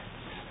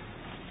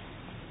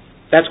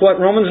 That's what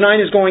Romans 9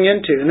 is going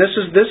into. And this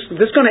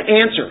is going to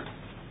answer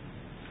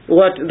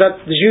what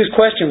the Jews'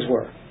 questions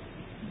were.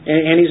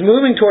 And he's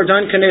moving towards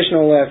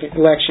unconditional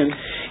election.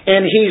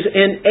 And he's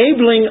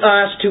enabling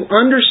us to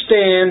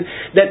understand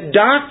that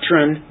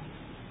doctrine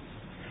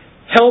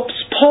helps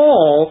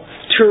Paul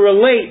to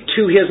relate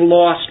to His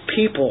lost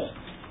people,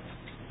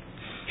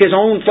 His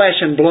own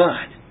flesh and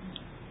blood.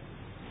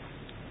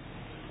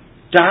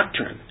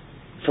 Doctrine,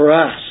 for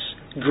us,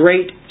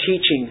 great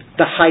teaching,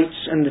 the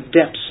heights and the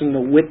depths and the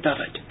width of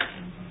it,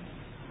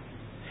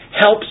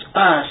 helps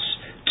us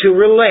to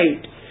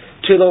relate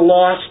to the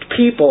lost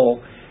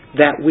people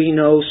that we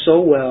know so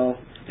well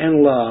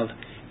and love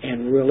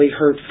and really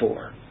hurt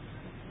for.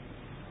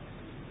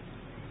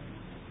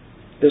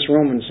 This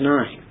Romans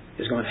 9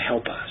 is going to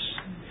help us.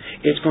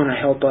 It's going to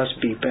help us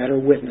be better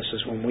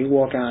witnesses when we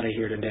walk out of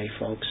here today,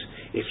 folks.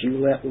 If you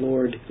let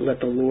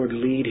the Lord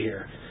lead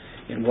here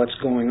in what's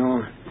going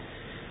on.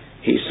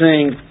 He's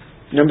saying,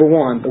 number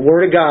one, the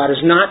Word of God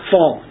is not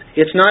fallen.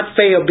 It's not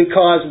failed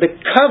because the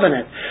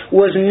covenant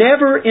was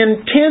never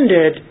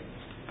intended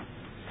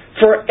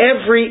for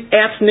every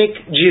ethnic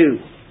Jew.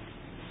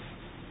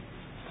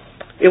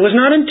 It was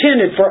not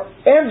intended for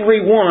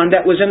everyone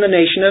that was in the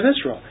nation of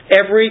Israel.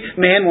 Every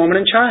man, woman,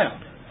 and child.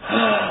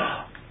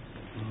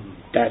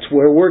 That's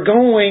where we're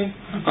going.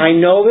 I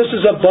know this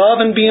is above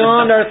and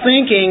beyond our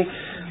thinking,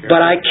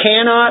 but I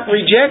cannot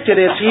reject it.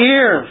 It's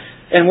here.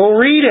 And we'll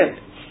read it.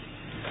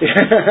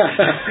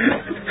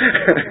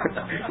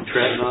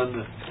 Treading on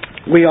the...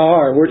 We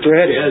are. We're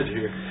treading.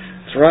 Here.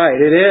 That's right.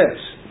 It is.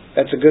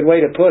 That's a good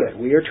way to put it.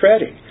 We are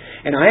treading.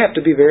 And I have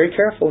to be very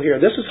careful here.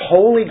 This is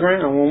holy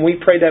ground. When we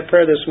prayed that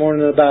prayer this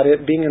morning about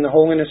it being in the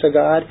holiness of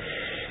God,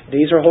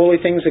 these are holy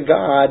things of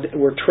God.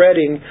 We're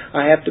treading.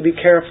 I have to be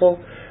careful,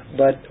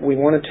 but we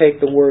want to take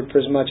the Word for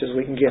as much as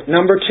we can get.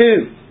 Number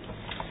two,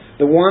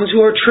 the ones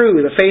who are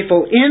true, the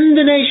faithful in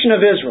the nation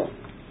of Israel,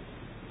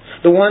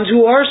 the ones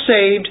who are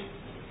saved,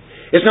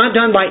 it's not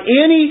done by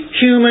any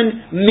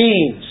human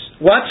means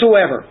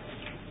whatsoever.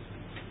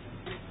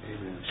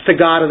 It's the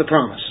God of the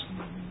promise.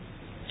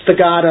 It's the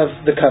God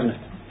of the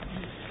covenant.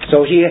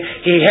 So He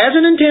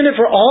hasn't intended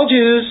for all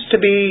Jews to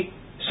be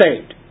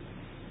saved.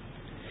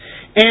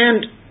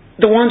 And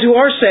the ones who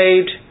are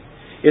saved,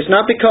 it's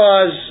not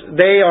because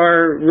they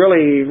are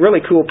really, really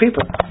cool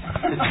people.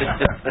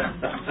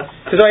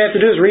 Because all you have to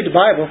do is read the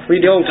Bible,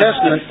 read the Old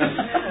Testament.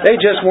 They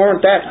just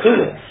weren't that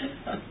cool.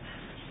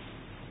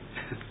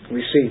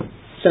 We see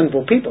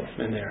sinful people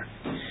in there.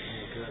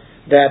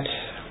 That,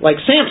 like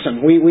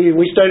Samson, we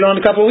studied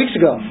on a couple of weeks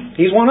ago.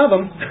 He's one of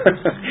them.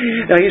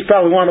 Now, he's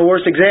probably one of the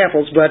worst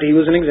examples, but he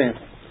was an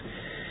example.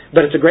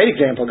 But it's a great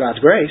example of God's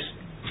grace.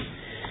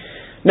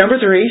 Number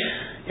three,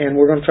 and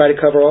we're going to try to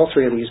cover all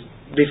three of these.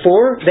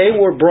 Before they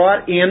were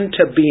brought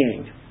into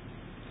being,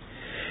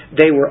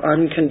 they were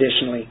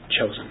unconditionally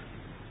chosen.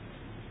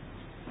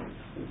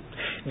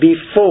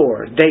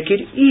 Before they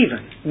could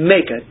even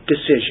make a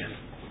decision,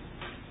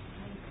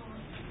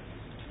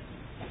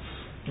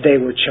 they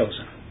were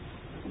chosen.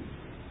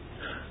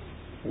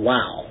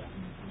 Wow,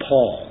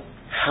 Paul,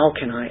 how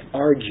can I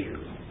argue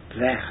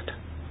that?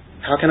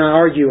 How can I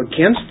argue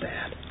against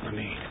that? I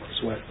mean,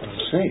 that's what I'm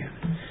saying.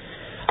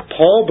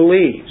 Paul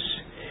believes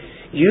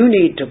you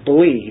need to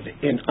believe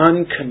in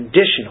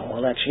unconditional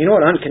election. You know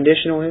what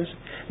unconditional is?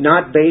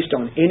 Not based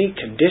on any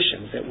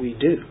conditions that we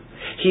do.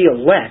 He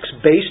elects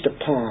based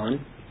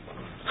upon,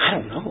 I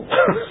don't know.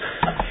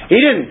 He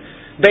didn't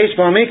base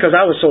upon me because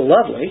I was so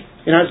lovely.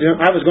 You know,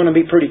 I was going to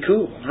be pretty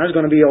cool. I was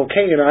going to be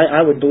okay, and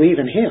I would believe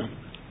in Him.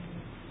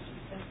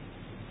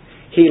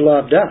 He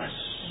loved us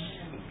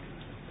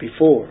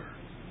before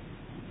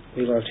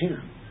we loved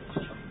Him.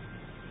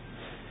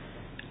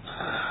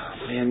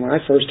 Man, when I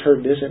first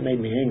heard this, it made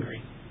me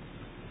angry.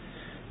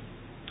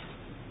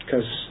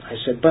 Because I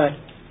said, but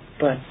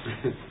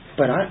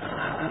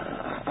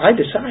I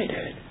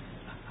decided.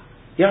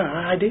 Yeah,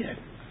 I did.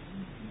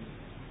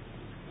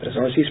 But as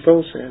R.C.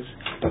 Sproul says,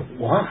 but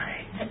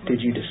why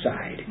did you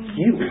decide?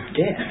 You were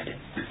dead.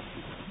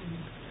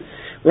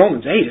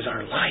 Romans 8 is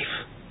our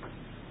life.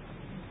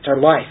 It's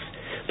our life.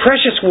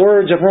 Precious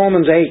words of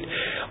Romans 8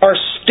 are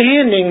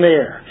standing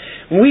there.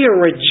 We are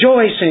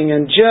rejoicing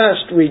and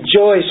just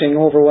rejoicing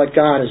over what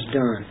God has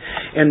done.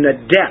 And the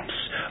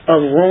depths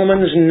of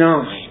Romans 9,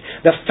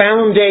 the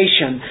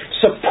foundation,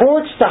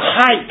 supports the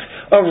height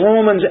of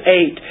Romans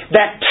 8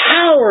 that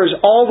towers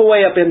all the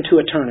way up into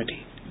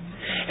eternity.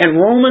 And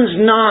Romans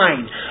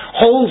 9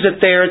 holds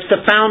it there. It's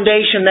the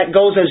foundation that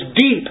goes as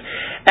deep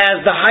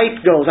as the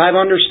height goes. I've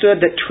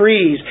understood that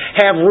trees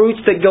have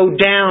roots that go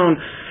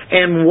down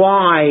and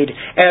wide,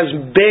 as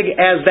big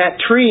as that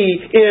tree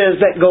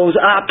is that goes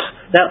up.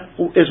 That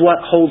is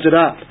what holds it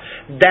up.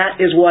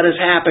 That is what is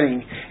happening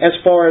as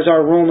far as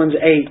our Romans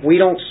 8. We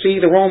don't see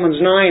the Romans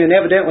 9, and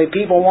evidently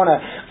people want to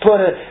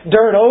put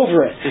dirt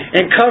over it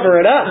and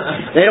cover it up.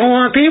 They don't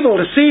want people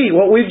to see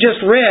what we've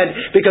just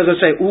read, because they'll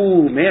say,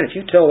 ooh, man, if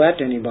you tell that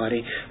to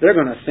anybody, they're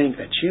going to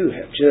think that you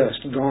have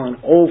just gone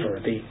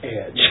over the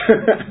edge.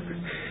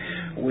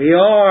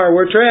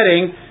 We're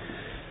treading,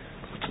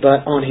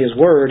 but on His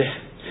Word,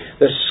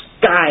 the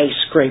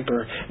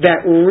skyscraper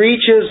that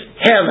reaches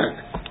heaven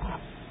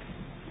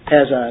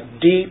has a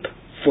deep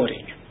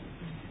footing.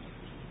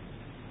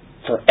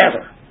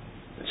 Forever.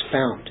 It's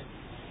found.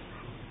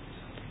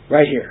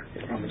 Right here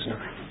in Romans 9.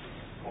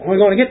 We're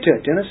going to get to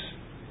it, Dennis.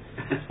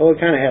 Well, we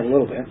kind of have a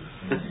little bit.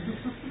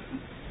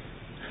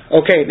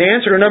 Okay, the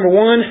answer to number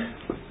one,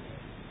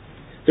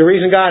 the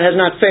reason God has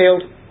not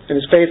failed in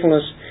His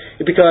faithfulness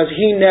is because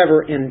He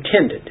never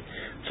intended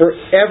for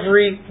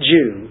every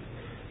Jew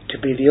to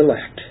be the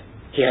elect.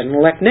 He had an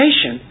elect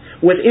nation.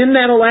 Within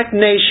that elect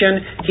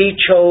nation, He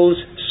chose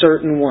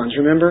certain ones.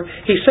 Remember,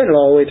 He said it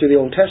all the way through the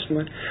Old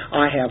Testament.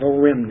 I have a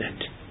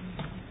remnant.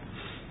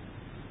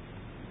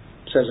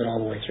 Says it all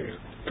the way through.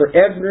 For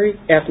every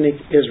ethnic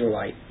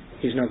Israelite,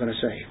 He's not going to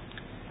save.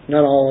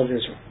 Not all of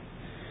Israel.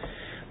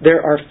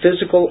 There are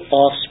physical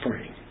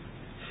offspring.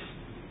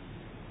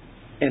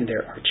 And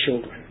there are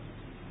children.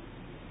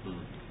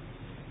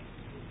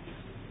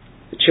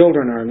 The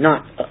children are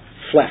not of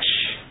flesh,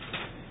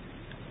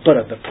 but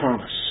of the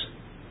promise.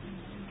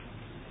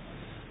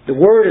 The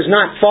word is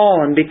not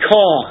fallen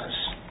because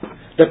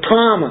the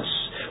promise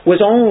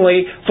was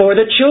only for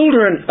the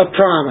children of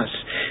promise.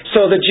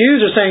 So the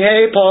Jews are saying,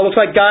 hey, Paul, looks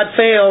like God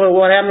failed, or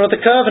what happened with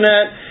the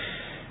covenant?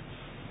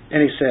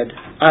 And he said,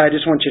 I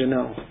just want you to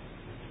know,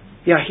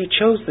 yeah, He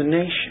chose the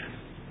nation.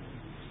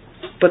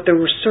 But there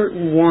were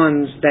certain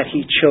ones that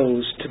He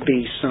chose to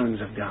be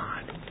sons of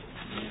God.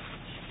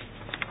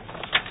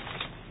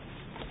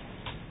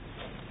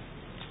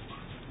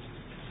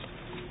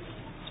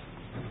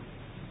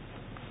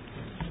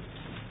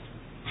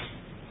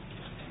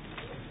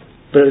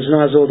 But it is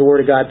not as though the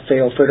Word of God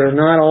failed, for they are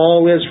not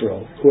all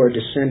Israel who are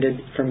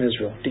descended from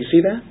Israel. Do you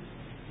see that?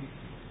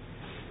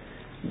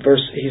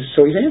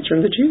 So he's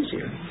answering the Jews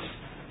here.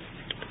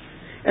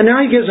 And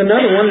now he gives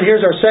another one.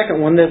 Here's our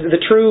second one. The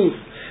true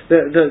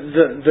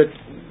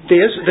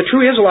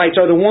Israelites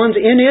are the ones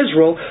in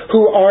Israel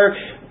who are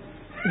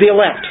the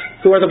elect,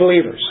 who are the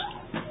believers.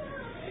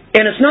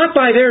 And it's not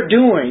by their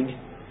doing,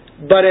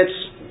 but it's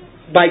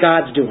by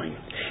God's doing.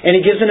 And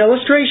he gives an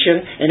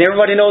illustration, and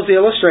everybody knows the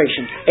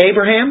illustration.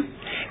 Abraham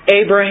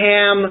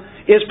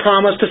is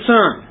promised a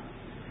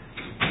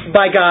son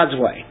by God's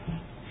way.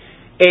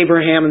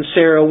 Abraham and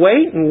Sarah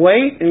wait,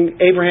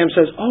 and Abraham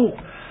says, oh,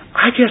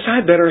 I guess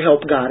I better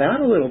help God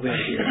out a little bit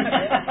here.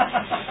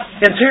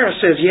 And Sarah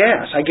says,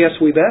 yes, I guess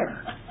we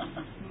better.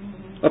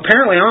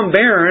 Apparently I'm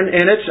barren,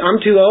 and I'm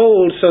too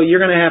old, so you're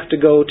going to have to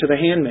go to the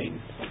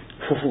handmaiden.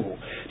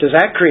 Does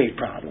that create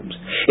problems?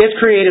 It's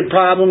created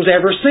problems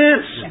ever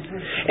since.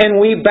 And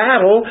we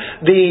battle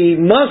the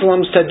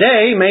Muslims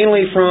today,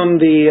 mainly from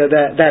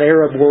that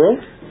Arab world.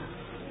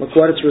 Look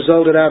what it's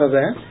resulted out of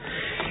that.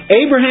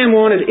 Abraham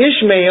wanted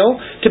Ishmael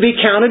to be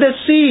counted as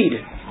seed.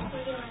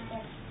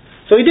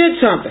 So he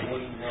did something.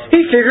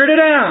 He figured it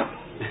out.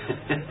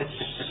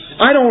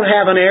 I don't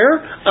have an heir.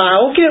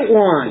 I'll get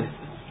one.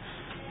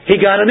 He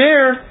got an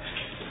heir.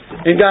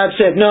 And God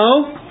said,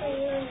 no,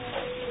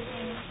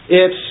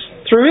 it's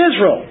through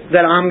Israel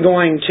that I'm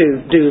going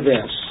to do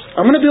this.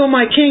 I'm going to build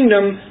my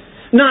kingdom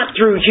not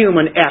through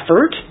human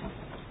effort.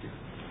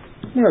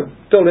 I'm going to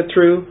build it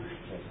through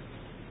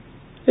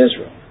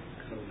Israel.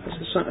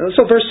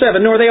 So verse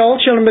 7, nor are they all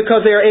children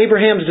because they are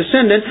Abraham's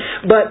descendant,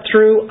 but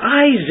through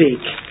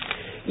Isaac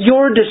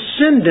your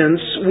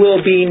descendants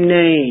will be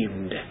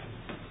named.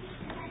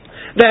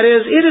 That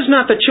is, it is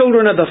not the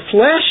children of the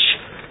flesh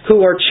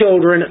who are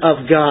children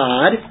of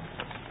God,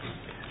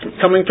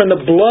 coming from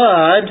the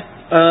blood,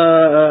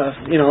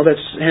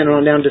 that's handed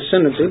on down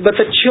descendancy, but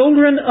the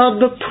children of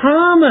the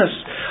promise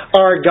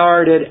are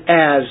regarded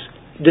as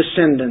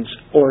descendants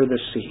or the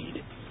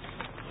seed.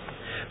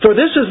 For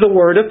this is the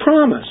word of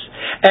promise.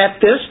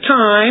 At this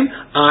time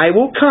I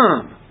will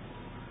come.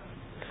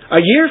 A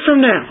year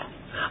from now,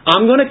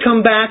 I'm going to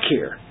come back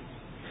here,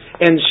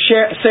 and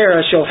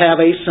Sarah shall have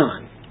a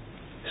son.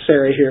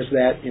 Sarah hears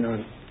that,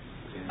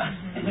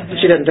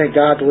 she doesn't think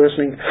God's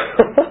listening.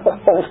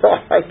 All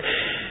right.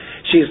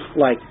 She's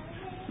like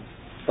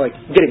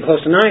getting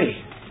close to 90.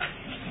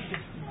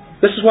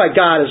 This is why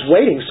God is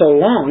waiting so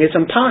long. It's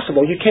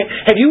impossible. You can't.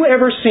 Have you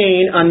ever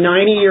seen a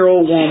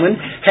 90-year-old woman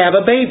have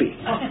a baby?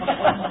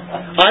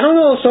 I don't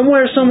know.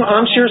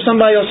 I'm sure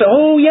somebody will say,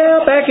 "Oh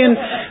yeah, back in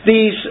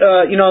these,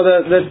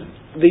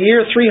 the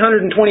year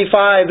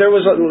 325, there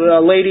was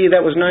a lady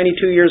that was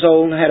 92 years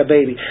old and had a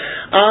baby."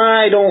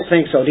 I don't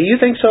think so. Do you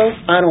think so?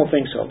 I don't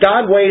think so.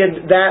 God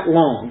waited that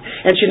long,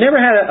 and she never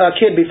had a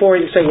kid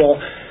before. You say, "Well,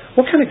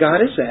 what kind of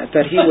God is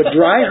that He would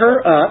dry her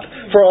up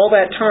for all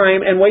that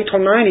time and wait till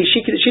 90?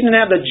 She didn't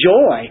have the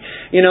joy,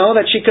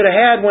 that she could have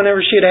had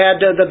whenever she had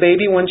the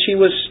baby when she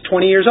was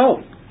 20 years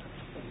old.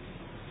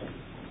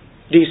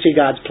 Do you see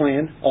God's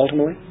plan,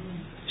 ultimately?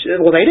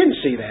 Well, they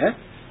didn't see that.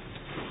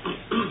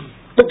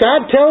 But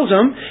God tells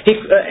them,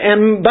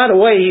 and by the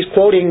way, He's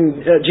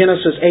quoting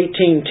Genesis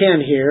 18:10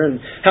 here, and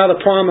how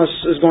the promise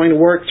is going to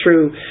work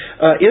through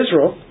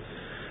Israel.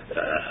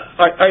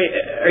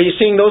 Are you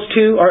seeing those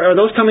two? Are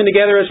those coming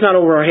together? It's not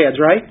over our heads,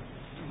 right?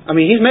 I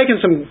mean, He's making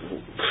some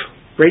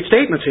great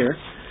statements here.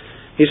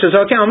 He says,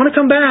 okay, I'm going to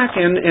come back,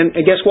 and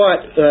guess what?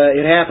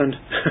 It happened.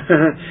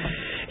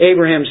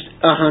 Abraham's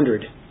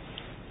 100.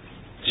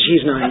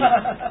 She's 90.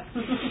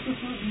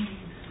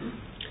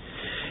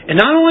 And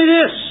not only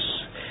this,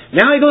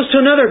 now he goes to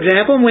another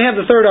example, and we have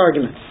the third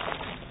argument.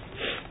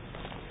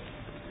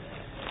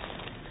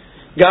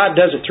 God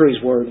does it through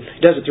His Word.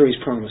 He does it through His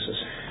promises.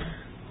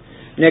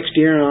 Next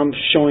year I'm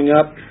showing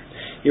up.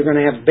 You're going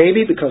to have a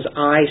baby because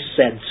I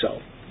said so.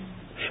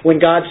 When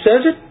God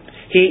says it,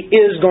 He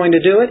is going to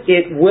do it.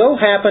 It will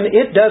happen.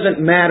 It doesn't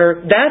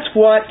matter. That's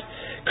what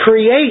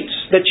creates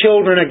the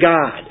children of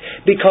God.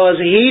 Because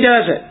He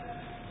does it.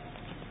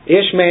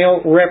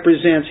 Ishmael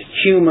represents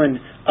human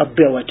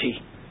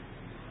ability.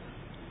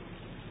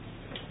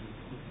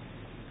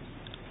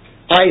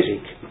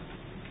 Isaac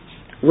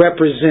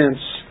represents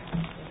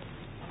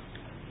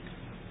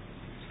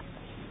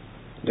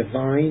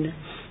divine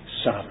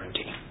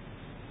sovereignty.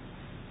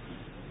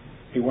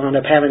 He wound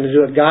up having to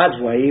do it God's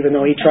way, even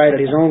though he tried it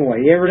his own way.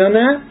 You ever done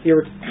that?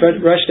 You ever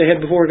rushed ahead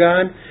before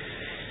God?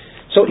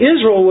 So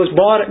Israel was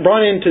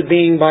brought into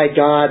being by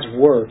God's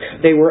work.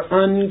 They were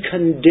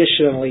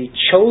unconditionally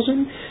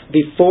chosen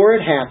before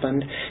it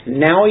happened.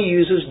 Now He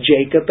uses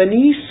Jacob and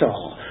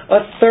Esau. A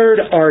third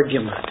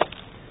argument.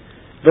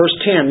 Verse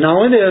 10, not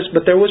only this,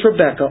 but there was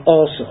Rebekah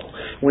also.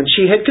 When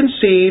she had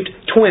conceived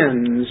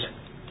twins,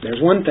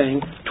 there's one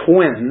thing,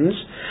 twins,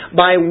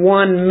 by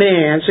one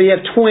man. So you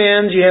have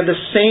twins, you have the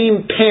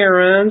same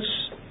parents.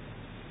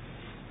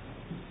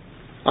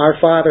 Our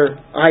father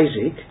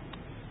Isaac.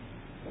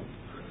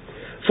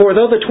 For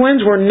though the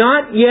twins were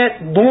not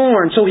yet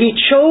born, so he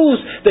chose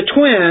the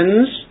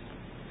twins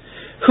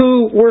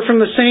who were from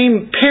the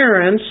same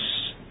parents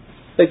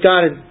that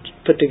God had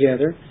put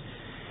together.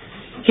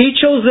 He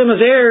chose them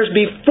as heirs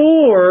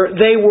before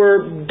they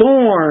were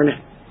born.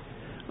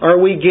 Are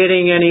we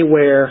getting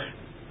anywhere?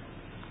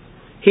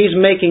 He's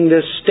making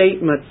this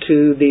statement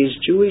to these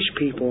Jewish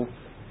people.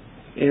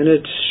 And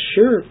it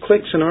sure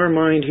clicks in our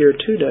mind here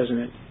too, doesn't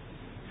it?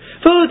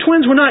 Though the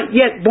twins were not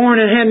yet born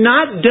and had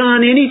not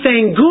done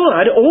anything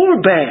good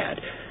or bad.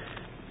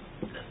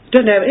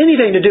 Doesn't have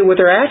anything to do with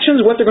their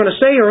actions, what they're going to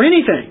say, or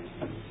anything.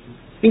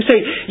 You can say,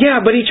 yeah,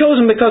 but He chose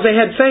them because they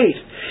had faith.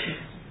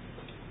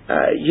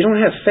 You don't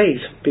have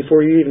faith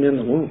before you're even in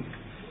the womb.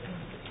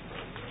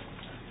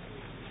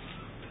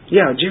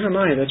 Yeah,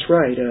 Jeremiah, that's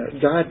right.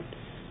 God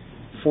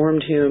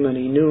formed him and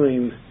He knew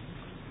him.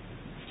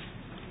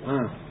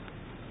 Wow.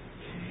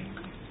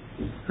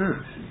 Huh.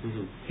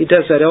 He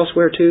does that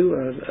elsewhere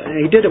too.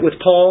 He did it with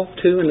Paul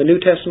too in the New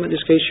Testament,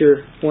 just in case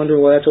you're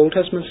wondering, well, that's Old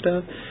Testament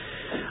stuff.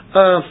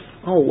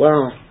 Oh,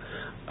 wow.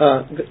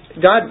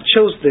 God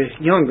chose the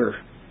younger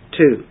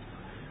too.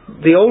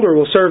 The older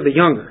will serve the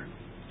younger.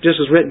 Just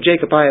as written,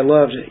 Jacob I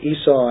loved,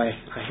 Esau I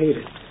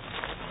hated.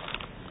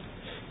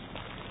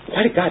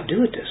 Why did God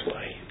do it this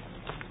way?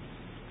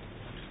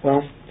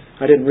 Well,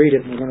 I didn't read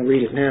it, and we're going to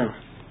read it now.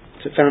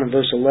 It's found in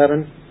verse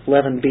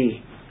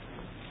 11b.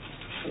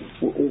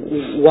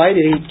 Why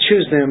did He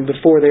choose them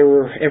before they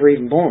were ever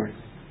even born?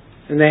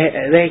 And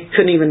they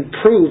couldn't even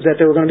prove that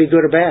they were going to be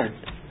good or bad.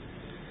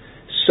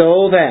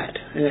 So that.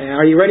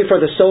 Are you ready for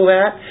the so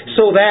that?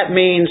 So that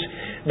means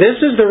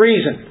this is the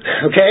reason.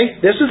 Okay?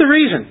 This is the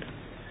reason.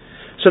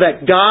 So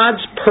that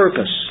God's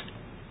purpose,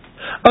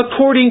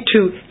 according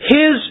to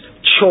His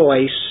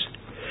choice,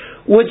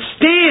 would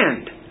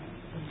stand.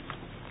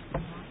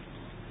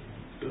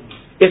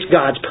 It's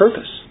God's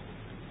purpose.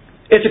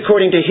 It's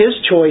according to His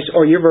choice,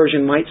 or your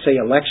version might say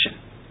election.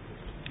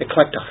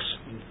 Eklektos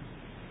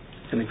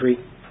in the Greek.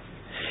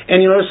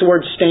 And you notice the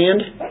word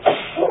stand?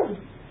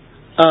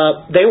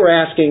 They were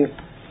asking,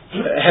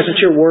 hasn't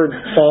your word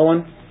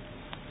fallen?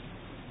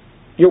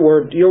 Your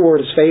word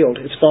has failed.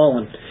 It's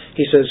fallen.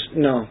 He says,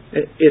 no,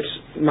 it's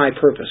my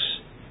purpose.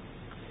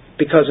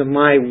 Because of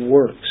my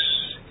works.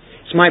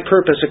 It's my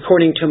purpose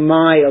according to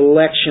my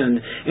election,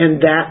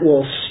 and that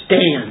will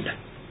stand.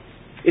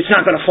 It's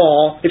not going to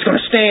fall. It's going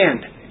to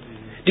stand.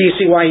 Do you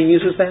see why He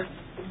uses that?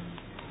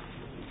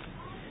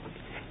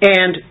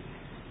 And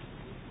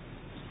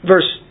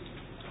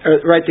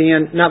right at the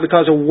end, not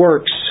because of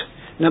works,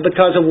 not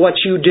because of what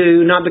you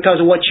do, not because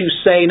of what you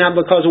say, not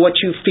because of what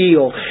you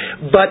feel,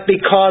 but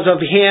because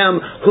of Him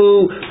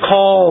who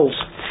calls.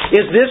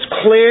 Is this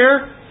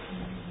clear?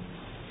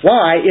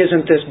 Why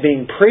isn't this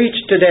being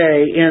preached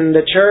today in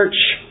the church?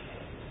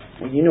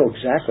 Well, you know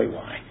exactly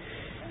why.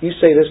 You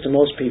say this to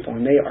most people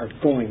and they are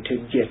going to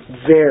get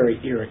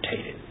very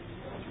irritated.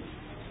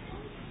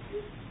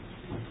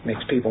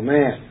 Makes people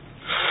mad.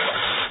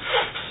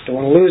 Don't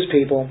want to lose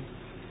people.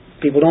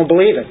 People don't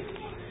believe it.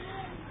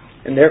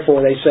 And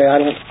therefore they say, I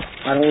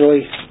don't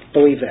really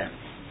believe that.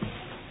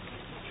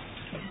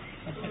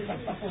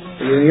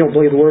 You don't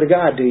believe the Word of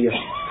God, do you?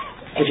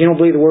 If you don't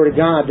believe the Word of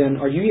God, then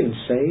are you even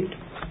saved?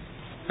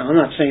 Now, I'm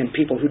not saying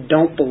people who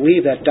don't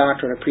believe that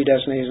doctrine of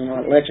predestination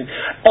and election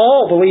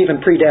all believe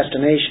in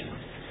predestination.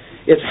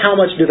 It's how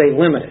much do they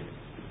limit it.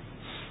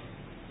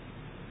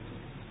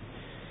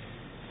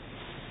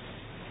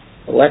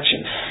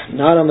 Election,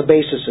 not on the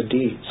basis of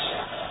deeds.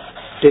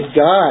 Did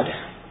God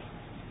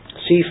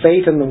see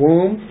faith in the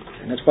womb?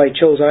 And that's why He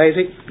chose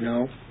Isaac?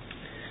 No.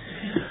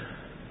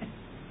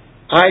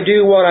 I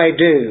do what I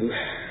do,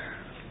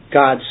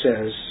 God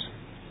says,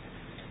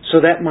 so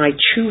that my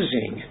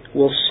choosing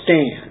will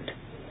stand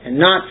and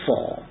not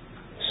fall,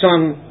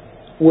 some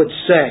would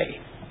say,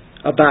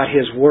 about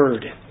His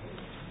Word.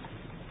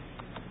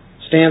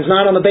 Stands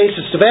not on the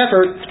basis of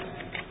effort,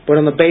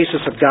 but on the basis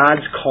of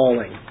God's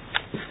calling.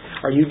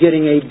 Are you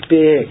getting a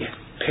big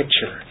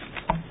picture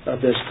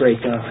of this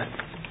great God?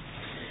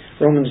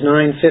 Romans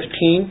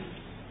 9:15.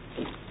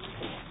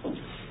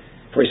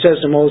 For He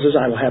says to Moses,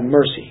 I will have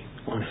mercy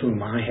on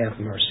whom I have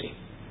mercy.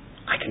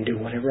 I can do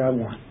whatever I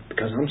want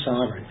because I'm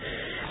sovereign.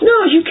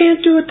 No, you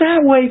can't do it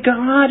that way,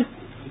 God.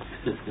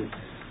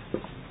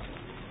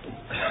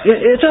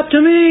 It's up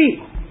to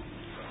me.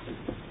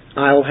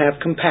 I will have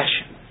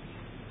compassion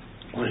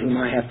on whom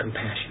I have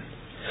compassion.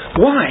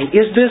 Why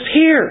is this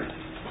here?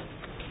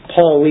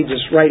 Paul leads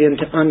us right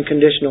into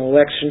unconditional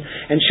election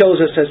and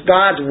shows us that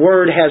God's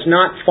Word has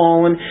not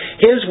fallen.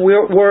 His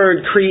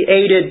Word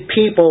created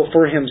people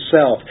for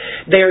Himself.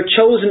 They are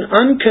chosen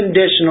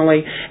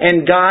unconditionally,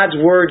 and God's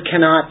Word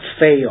cannot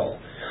fail.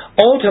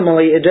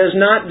 Ultimately, it does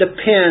not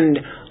depend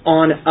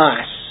on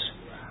us.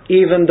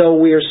 Even though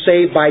we are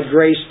saved by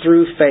grace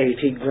through faith,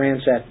 He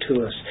grants that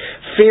to us.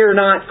 Fear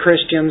not,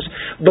 Christians.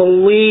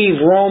 Believe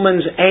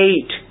Romans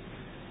 8.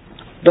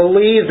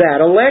 Believe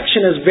that.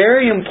 Election is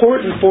very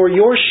important for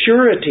your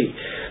surety.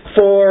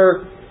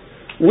 For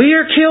we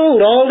are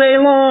killed all day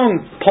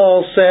long,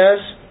 Paul says.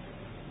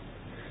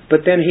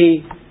 But then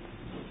he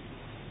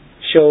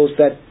shows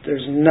that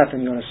there's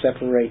nothing going to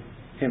separate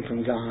him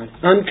from God.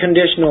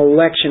 Unconditional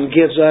election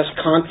gives us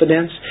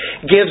confidence,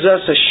 gives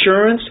us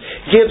assurance,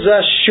 gives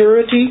us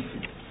surety.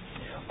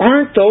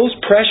 Aren't those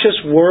precious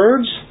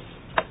words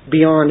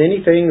beyond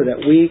anything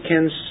that we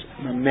can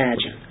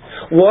imagine?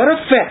 What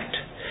effect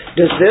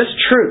does this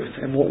truth,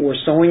 and we're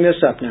sewing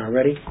this up now,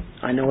 ready?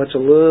 I know it's a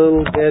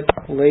little bit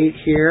late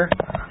here,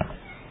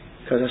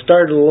 because I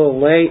started a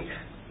little late.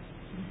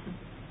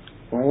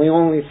 We're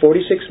only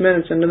 46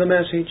 minutes into the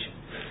message.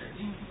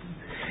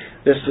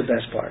 This is the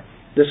best part.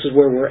 This is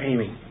where we're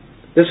aiming.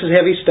 This is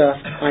heavy stuff.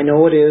 I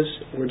know it is.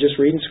 We're just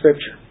reading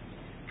Scripture.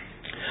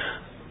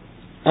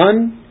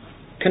 And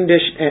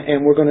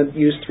we're going to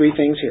use three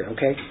things here,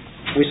 okay?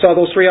 We saw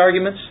those three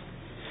arguments.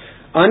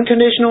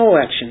 Unconditional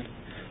election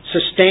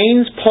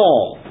sustains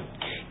Paul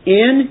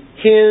in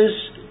his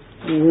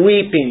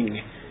weeping,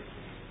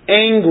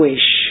 anguish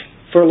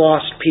for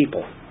lost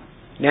people.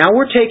 Now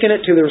we're taking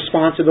it to the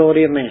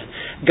responsibility of man.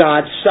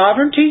 God's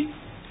sovereignty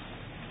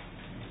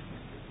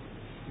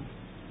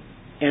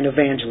and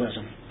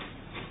evangelism.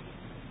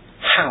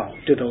 How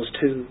do those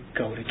two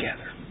go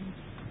together?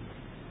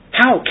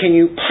 How can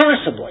you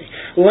possibly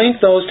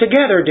link those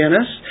together,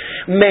 Dennis?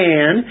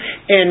 Man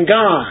and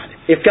God.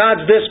 If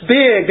God's this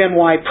big, then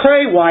why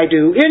pray? Why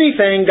do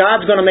anything?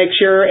 God's going to make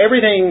sure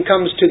everything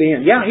comes to the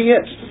end. Yeah, He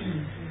is.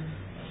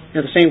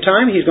 At the same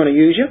time, He's going to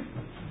use you.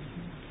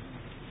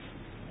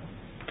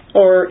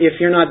 Or if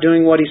you're not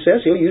doing what He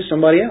says, He'll use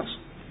somebody else.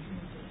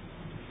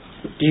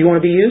 Do you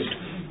want to be used?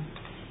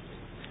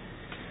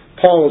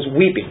 Paul is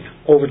weeping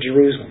over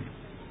Jerusalem.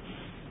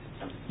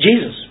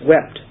 Jesus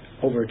wept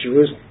over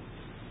Jerusalem.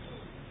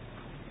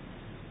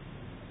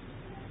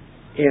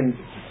 In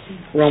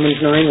Romans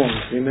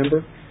 9:1,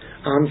 remember?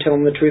 I'm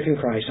telling the truth in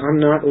Christ. I'm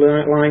not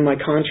lying. My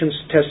conscience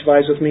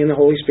testifies with me in the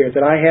Holy Spirit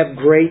that I have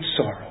great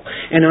sorrow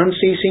and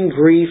unceasing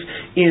grief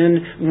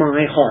in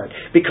my heart,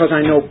 because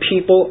I know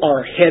people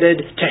are headed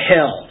to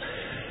hell.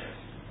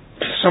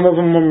 Some of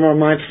them are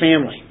my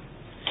family.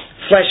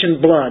 Flesh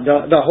and blood,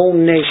 the whole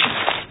nation.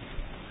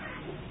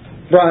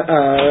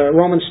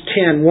 Romans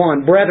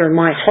 10:1. Brethren,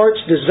 my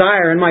heart's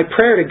desire and my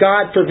prayer to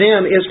God for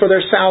them is for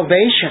their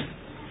salvation.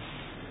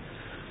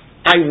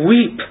 I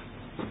weep.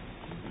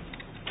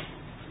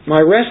 My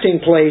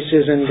resting place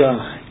is in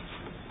God.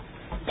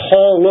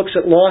 Paul looks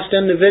at lost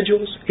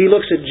individuals. He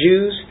looks at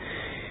Jews.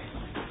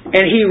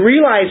 And he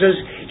realizes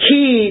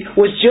he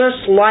was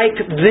just like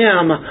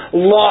them,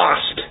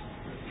 lost.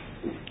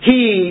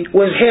 He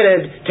was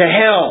headed to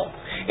hell.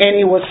 And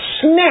he was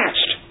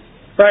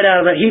snatched right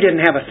out of it. He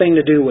didn't have a thing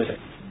to do with it.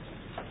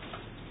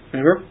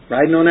 Remember?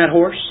 Riding on that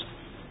horse?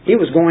 He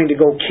was going to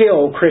go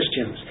kill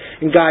Christians.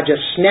 And God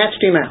just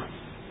snatched him out.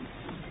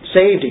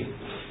 Saved him.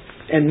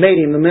 And made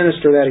him the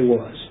minister that he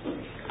was.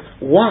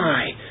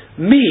 Why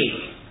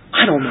me?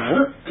 I don't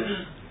know.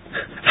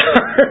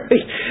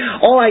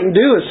 All I can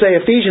do is say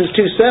Ephesians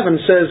 2:7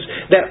 says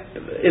that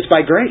it's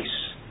by grace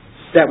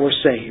that we're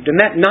saved, and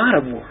that not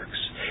of works.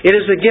 It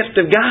is the gift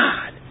of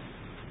God.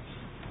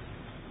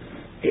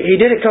 He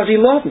did it because He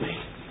loved me.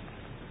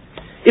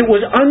 It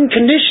was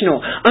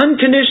unconditional.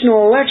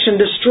 Unconditional election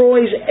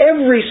destroys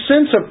every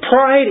sense of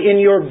pride in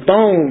your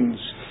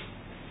bones.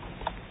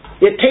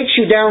 It takes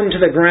you down to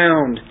the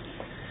ground.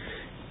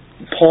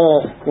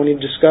 Paul, when he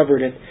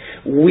discovered it,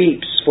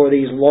 weeps for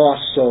these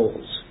lost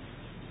souls.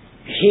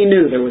 He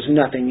knew there was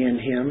nothing in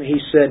him. He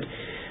said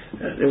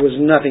there was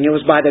nothing. It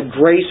was by the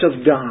grace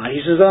of God. He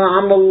says,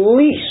 I'm the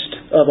least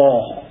of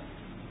all.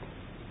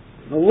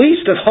 The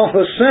least of all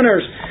the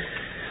sinners.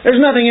 There's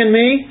nothing in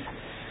me.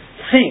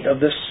 Think of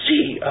the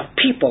sea of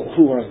people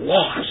who are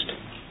lost.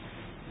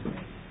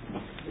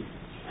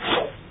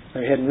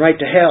 They're heading right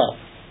to hell.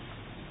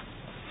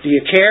 Do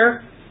you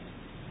care?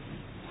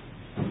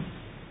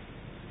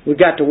 We've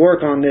got to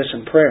work on this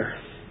in prayer.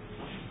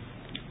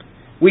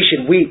 We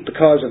should weep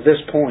because of this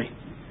point.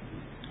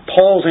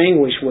 Paul's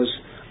anguish was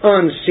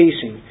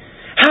unceasing.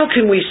 How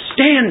can we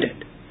stand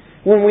it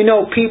when we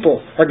know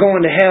people are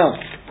going to hell?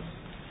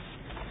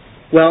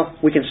 Well,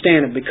 we can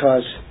stand it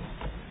because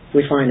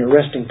we find our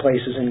resting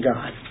places in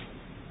God.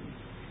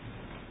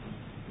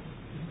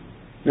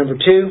 Number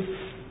 2,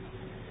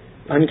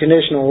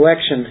 unconditional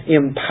election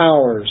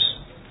empowers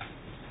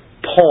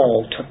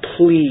Paul to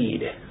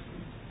plead,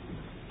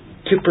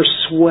 to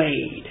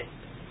persuade,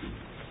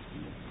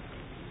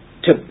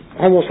 to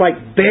almost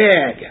like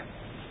beg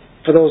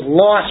for those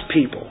lost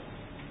people.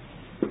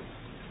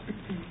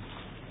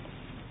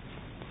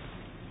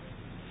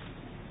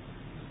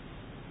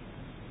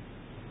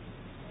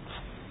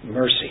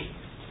 Mercy.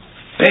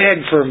 Beg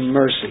for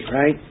mercy,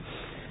 right?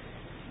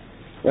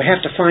 We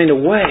have to find a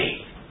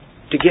way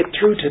to get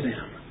through to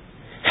them.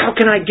 How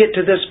can I get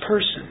to this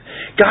person?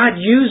 God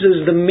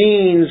uses the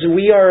means.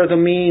 We are the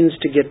means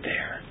to get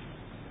there.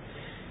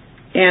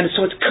 And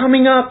so it's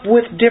coming up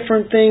with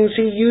different things.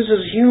 He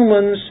uses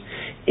humans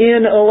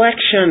in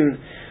election.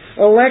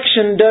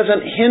 Election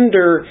doesn't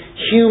hinder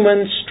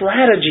human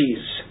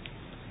strategies.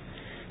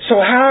 So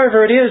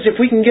however it is, if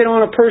we can get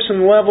on a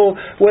person level,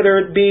 whether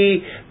it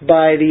be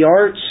by the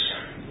arts,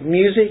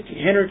 music,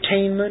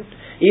 entertainment,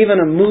 even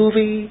a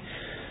movie,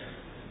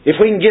 if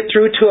we can get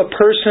through to a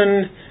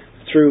person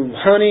through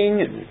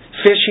hunting and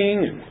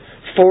fishing and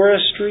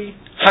forestry,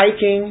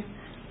 hiking,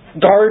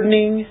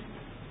 gardening,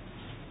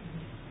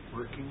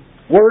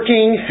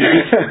 working.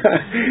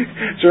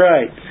 That's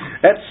right.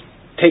 That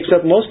takes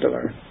up most of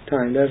our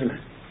time, doesn't it?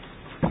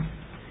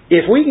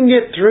 If we can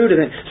get through to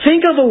them,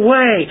 think of a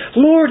way.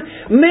 Lord,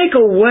 make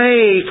a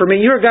way for me.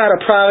 You're a God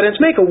of providence.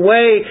 Make a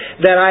way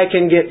that I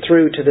can get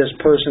through to this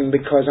person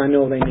because I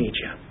know they need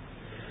you.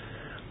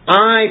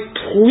 I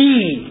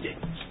plead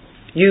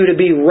you to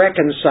be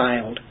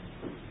reconciled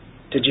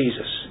to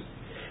Jesus.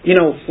 You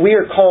know, we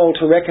are called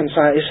to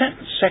reconcile. Is that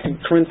 2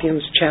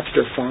 Corinthians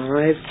chapter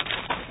 5?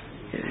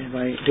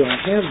 Do I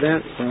have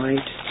that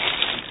right?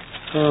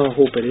 Oh, I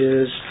hope it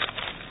is.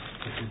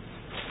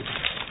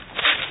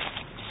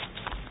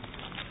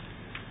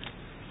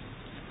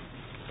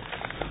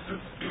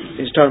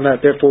 He's talking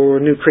about, therefore, we're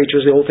new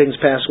creatures, the old things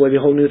pass away,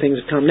 behold, new things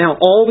have come. Now,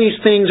 all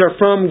these things are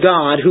from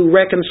God, who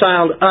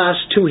reconciled us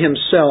to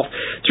Himself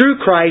through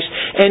Christ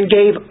and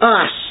gave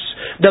us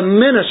the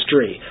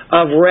ministry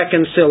of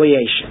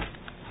reconciliation.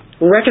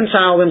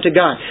 Reconcile them to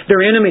God.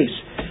 They're enemies.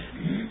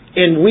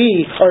 And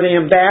we are the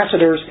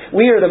ambassadors.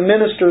 We are the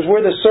ministers.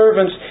 We're the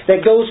servants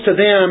that goes to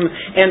them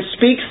and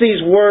speaks these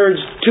words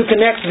to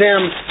connect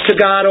them to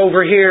God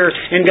over here.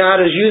 And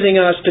God is using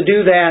us to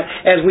do that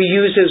as we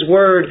use His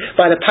Word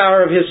by the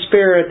power of His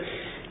Spirit.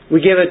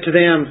 We give it to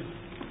them.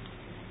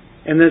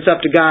 And then it's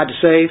up to God to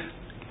save.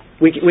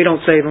 We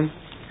don't save them.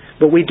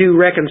 But we do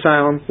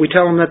reconcile them. We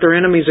tell them that they're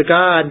enemies of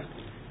God.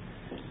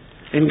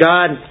 And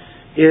God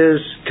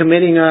is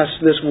committing us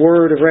this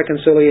word of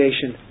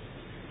reconciliation.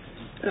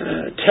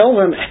 Tell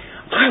them,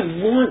 I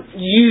want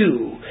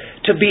you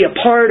to be a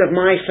part of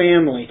my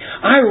family.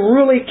 I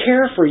really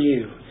care for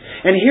you.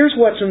 And here's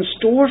what's in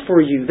store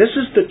for you. This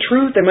is the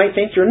truth. They might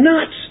think you're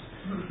nuts.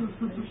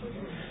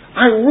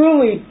 I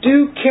really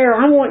do care.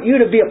 I want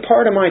you to be a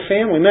part of my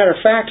family. Matter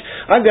of fact,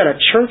 I've got a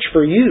church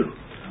for you.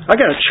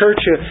 I've got a church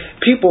of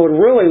people would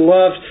really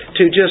love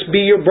to just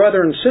be your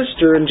brother and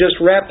sister and just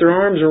wrap their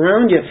arms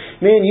around you.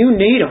 Man, you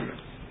need them.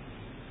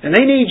 And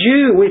they need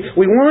you.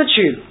 We want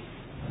you.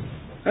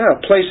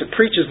 A place that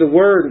preaches the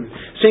Word and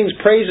sings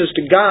praises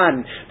to God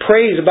and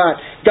prays about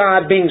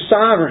God being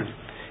sovereign.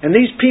 And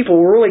these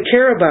people really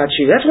care about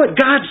you. That's what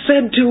God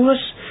said to us.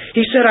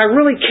 He said, I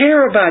really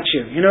care about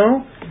you, you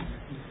know.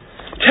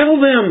 Tell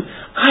them,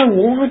 I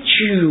want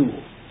you.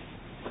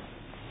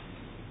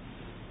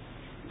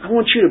 I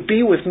want you to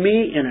be with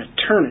me in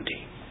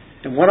eternity.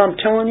 And what I'm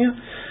telling you,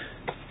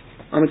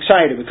 I'm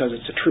excited because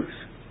it's the truth.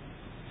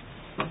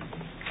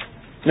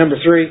 Number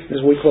 3,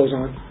 as we close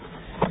on.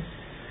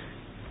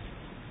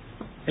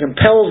 It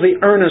impels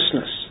the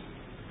earnestness.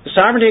 The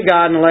sovereignty of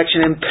God in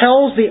election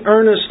impels the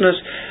earnestness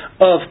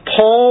of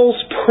Paul's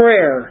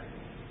prayer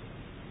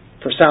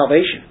for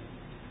salvation.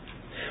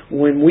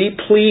 When we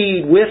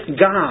plead with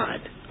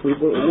God,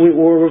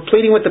 we're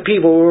pleading with the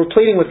people, we're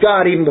pleading with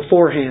God even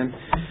beforehand.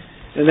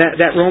 And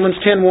that Romans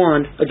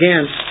 10:1,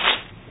 again,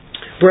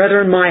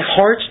 brethren, my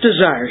heart's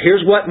desire,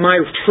 here's what my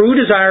true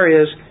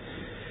desire is,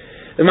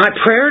 and my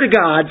prayer to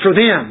God for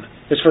them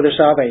is for their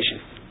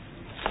salvation.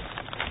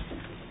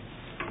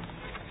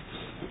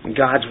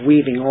 God's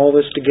weaving all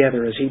this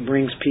together as He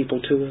brings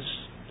people to us.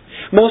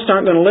 Most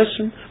aren't going to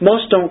listen.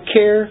 Most don't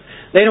care.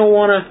 They don't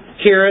want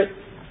to hear it.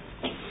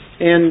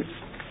 And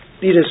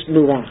you just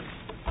move on.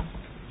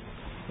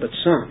 But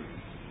some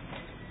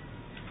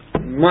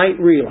might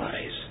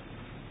realize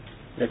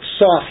that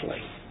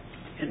softly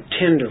and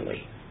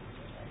tenderly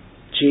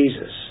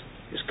Jesus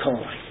is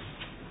calling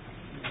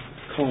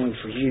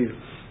for you,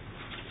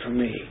 for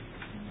me,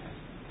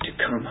 to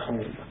come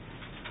home.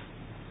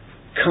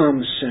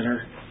 Come,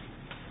 sinner.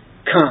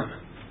 Come.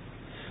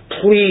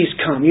 Please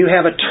come. You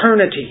have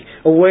eternity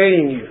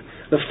awaiting you.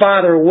 The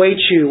Father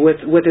awaits you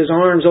with His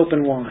arms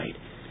open wide.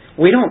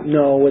 We don't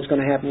know what's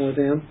going to happen with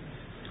them.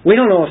 We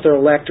don't know if they're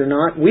elect or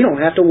not. We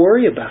don't have to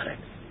worry about it.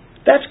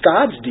 That's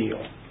God's deal.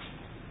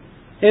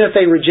 And if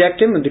they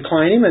reject Him and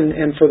decline Him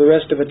and for the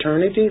rest of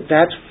eternity,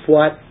 that's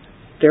what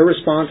their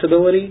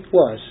responsibility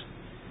was.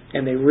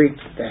 And they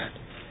reaped that.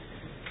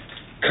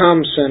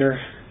 Come, sinner.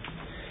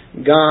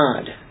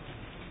 God,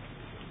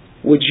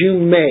 would you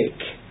make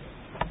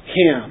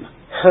him,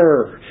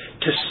 her,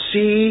 to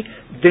see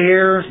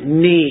their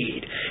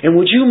need? And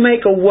would you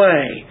make a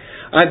way?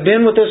 I've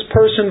been with this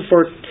person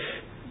for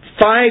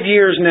 5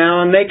 years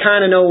now, and they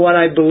kind of know what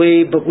I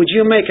believe, but would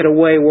you make it a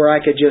way where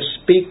I could just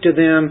speak to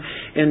them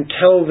and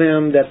tell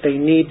them that they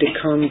need to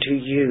come to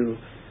you,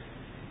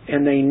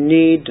 and they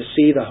need to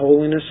see the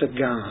holiness of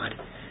God,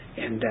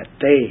 and that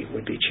they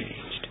would be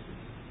changed?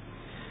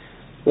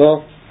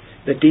 Well,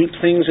 the deep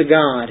things of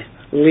God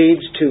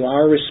leads to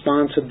our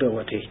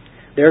responsibility.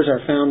 There's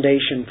our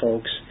foundation,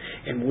 folks,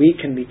 and we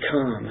can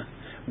become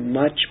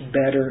much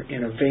better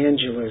in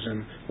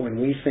evangelism when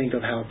we think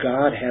of how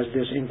God has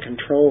this in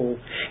control,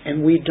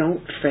 and we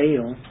don't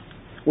fail.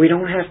 We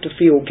don't have to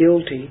feel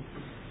guilty,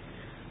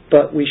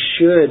 but we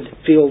should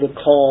feel the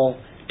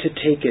call to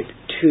take it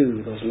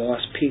to those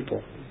lost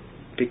people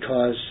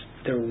because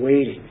they're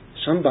waiting.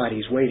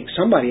 Somebody's waiting.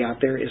 Somebody out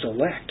there is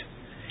elect,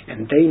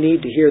 and they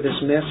need to hear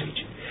this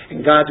message,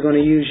 and God's going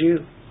to use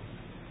you.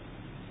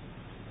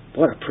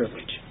 What a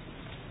privilege.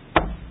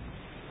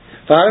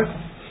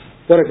 Father,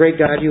 what a great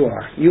God you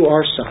are. You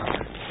are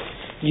sovereign.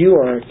 You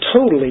are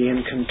totally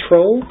in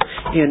control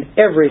in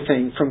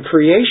everything from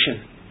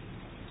creation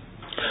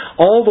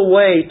all the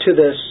way to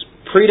this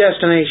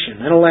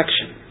predestination and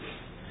election.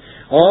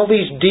 All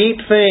these deep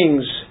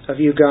things of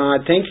you,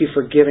 God, thank you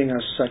for giving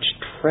us such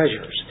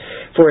treasures.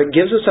 For it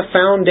gives us a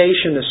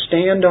foundation to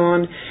stand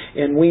on,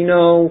 and we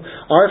know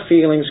our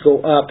feelings go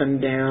up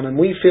and down, and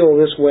we feel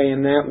this way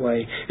and that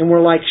way, and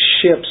we're like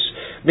ships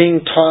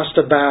being tossed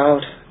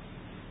about.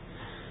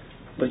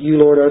 But you,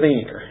 Lord, are the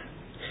anchor.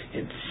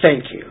 And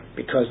thank you,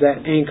 because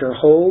that anchor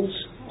holds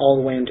all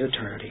the way into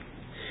eternity.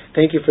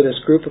 Thank you for this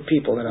group of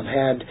people that I've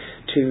had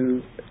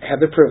to have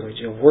the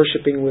privilege of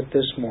worshiping with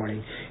this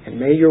morning. And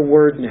may your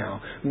word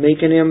now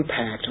make an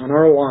impact on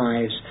our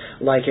lives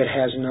like it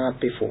has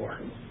not before.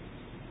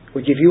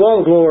 We give you all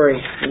the glory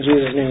in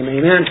Jesus' name.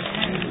 Amen.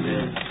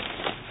 Amen.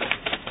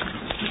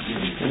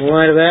 In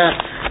light of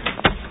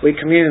that, we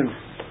commune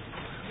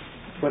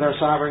with our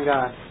sovereign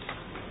God.